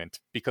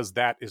movement, because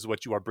that is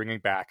what you are bringing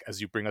back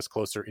as you bring us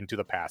closer into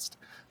the past.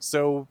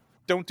 So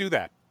don't do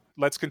that.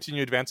 Let's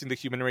continue advancing the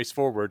human race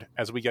forward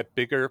as we get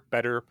bigger,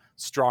 better,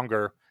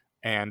 stronger,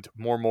 and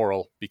more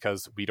moral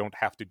because we don't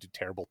have to do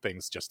terrible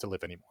things just to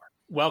live anymore.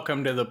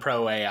 Welcome to the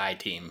pro AI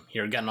team.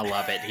 You're gonna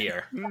love it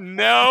here.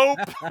 Nope.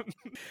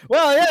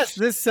 Well, yes,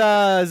 this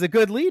is a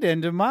good lead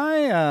into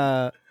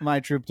my my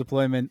troop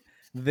deployment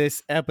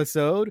this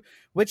episode,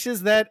 which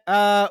is that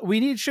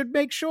we should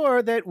make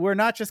sure that we're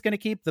not just going to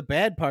keep the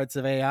bad parts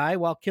of AI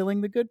while killing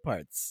the good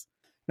parts.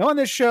 Now, on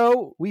this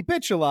show, we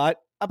bitch a lot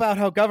about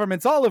how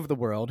governments all over the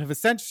world have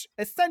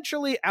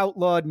essentially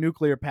outlawed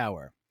nuclear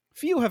power.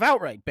 Few have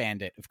outright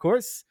banned it, of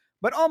course,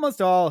 but almost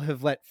all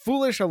have let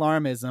foolish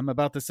alarmism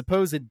about the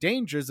supposed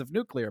dangers of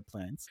nuclear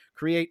plants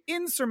create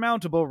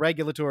insurmountable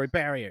regulatory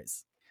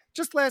barriers.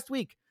 Just last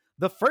week,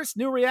 the first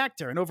new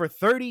reactor in over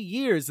 30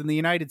 years in the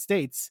United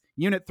States,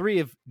 Unit 3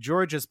 of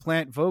Georgia's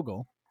plant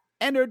Vogtle,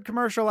 entered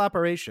commercial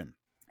operation.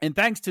 And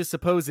thanks to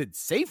supposed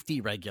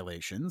safety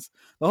regulations,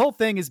 the whole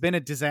thing has been a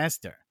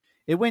disaster.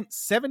 It went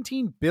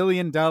 $17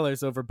 billion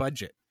over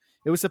budget.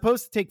 It was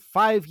supposed to take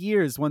 5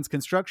 years once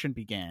construction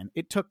began.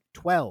 It took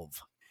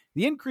 12.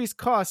 The increased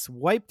costs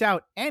wiped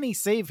out any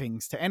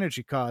savings to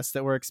energy costs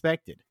that were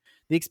expected.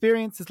 The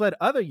experience has led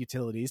other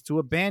utilities to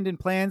abandon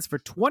plans for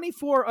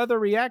 24 other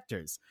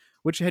reactors,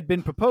 which had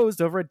been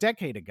proposed over a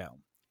decade ago.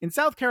 In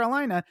South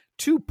Carolina,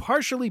 2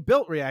 partially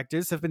built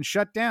reactors have been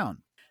shut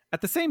down. At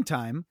the same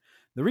time,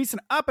 the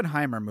recent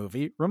Oppenheimer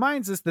movie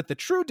reminds us that the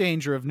true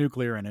danger of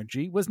nuclear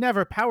energy was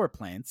never power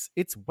plants,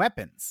 it's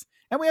weapons.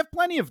 And we have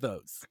plenty of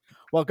those.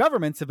 While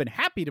governments have been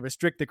happy to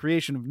restrict the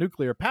creation of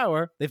nuclear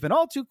power, they've been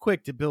all too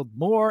quick to build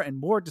more and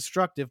more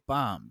destructive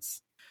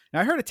bombs. Now,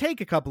 I heard a take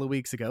a couple of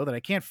weeks ago that I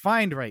can't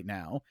find right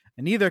now,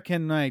 and neither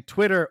can my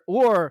Twitter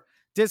or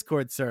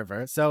Discord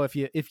server, so if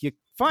you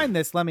find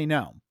this, let me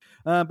know.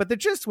 But the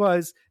gist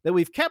was that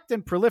we've kept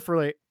and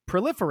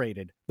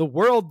proliferated the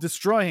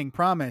world-destroying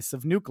promise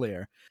of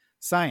nuclear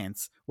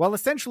science while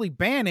essentially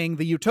banning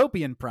the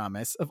utopian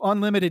promise of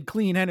unlimited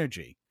clean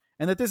energy,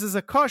 and that this is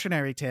a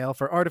cautionary tale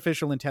for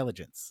artificial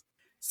intelligence.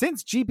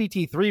 Since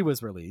GPT-3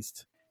 was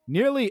released,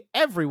 nearly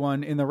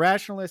everyone in the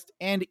rationalist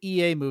and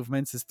EA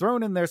movements has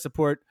thrown in their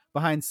support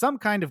behind some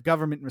kind of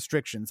government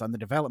restrictions on the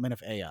development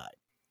of AI.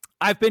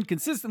 I've been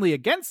consistently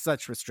against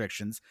such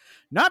restrictions,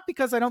 not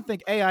because I don't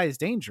think AI is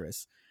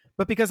dangerous,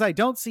 but because I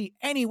don't see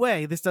any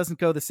way this doesn't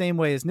go the same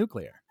way as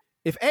nuclear.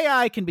 If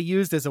AI can be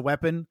used as a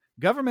weapon,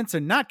 governments are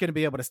not going to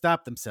be able to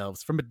stop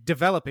themselves from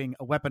developing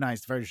a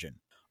weaponized version.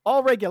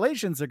 All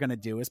regulations are going to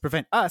do is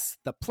prevent us,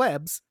 the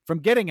plebs, from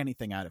getting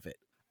anything out of it.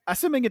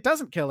 Assuming it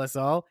doesn't kill us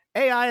all,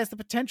 AI has the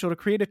potential to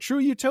create a true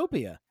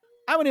utopia.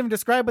 I wouldn't even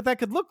describe what that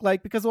could look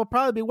like because it will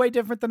probably be way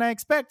different than I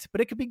expect, but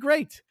it could be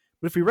great.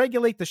 But if we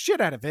regulate the shit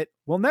out of it,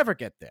 we'll never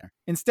get there.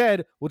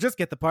 Instead, we'll just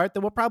get the part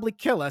that will probably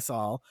kill us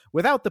all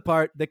without the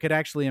part that could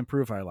actually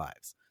improve our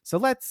lives. So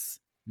let's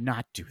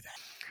not do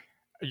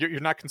that. You're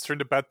not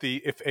concerned about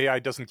the if AI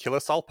doesn't kill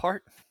us all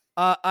part?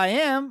 I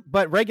am,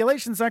 but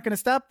regulations aren't going to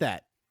stop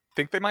that.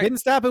 Think they might? Didn't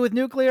stop it with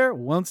nuclear,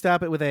 won't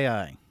stop it with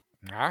AI.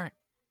 All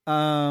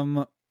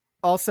right.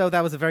 Also,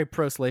 that was a very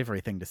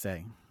pro-slavery thing to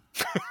say.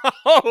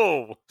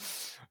 Oh!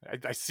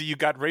 I see you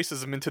got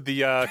racism into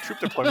the troop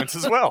deployments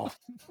as well.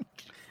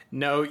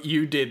 No,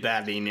 you did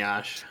that,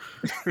 Inyash.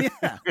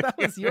 Yeah, that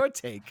was your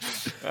take.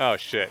 Oh,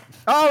 shit.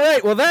 All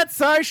right, well, that's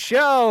our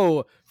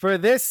show for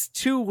this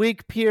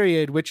 2-week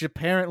period, which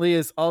apparently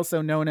is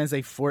also known as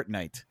a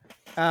fortnight.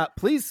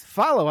 Please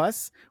follow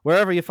us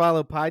wherever you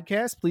follow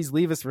podcasts. Please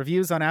leave us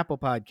reviews on Apple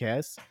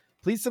Podcasts.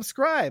 Please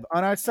subscribe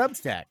on our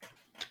Substack.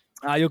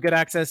 You'll get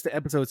access to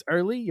episodes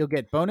early, you'll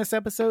get bonus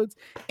episodes,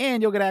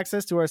 and you'll get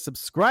access to our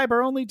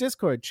subscriber-only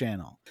Discord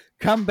channel.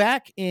 Come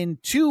back in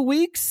 2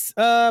 weeks,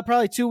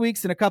 probably 2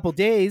 weeks and a couple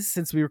days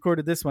since we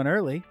recorded this one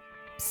early.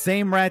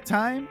 Same rat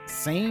time,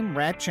 same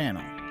rat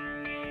channel.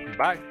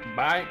 Bye.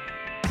 Bye.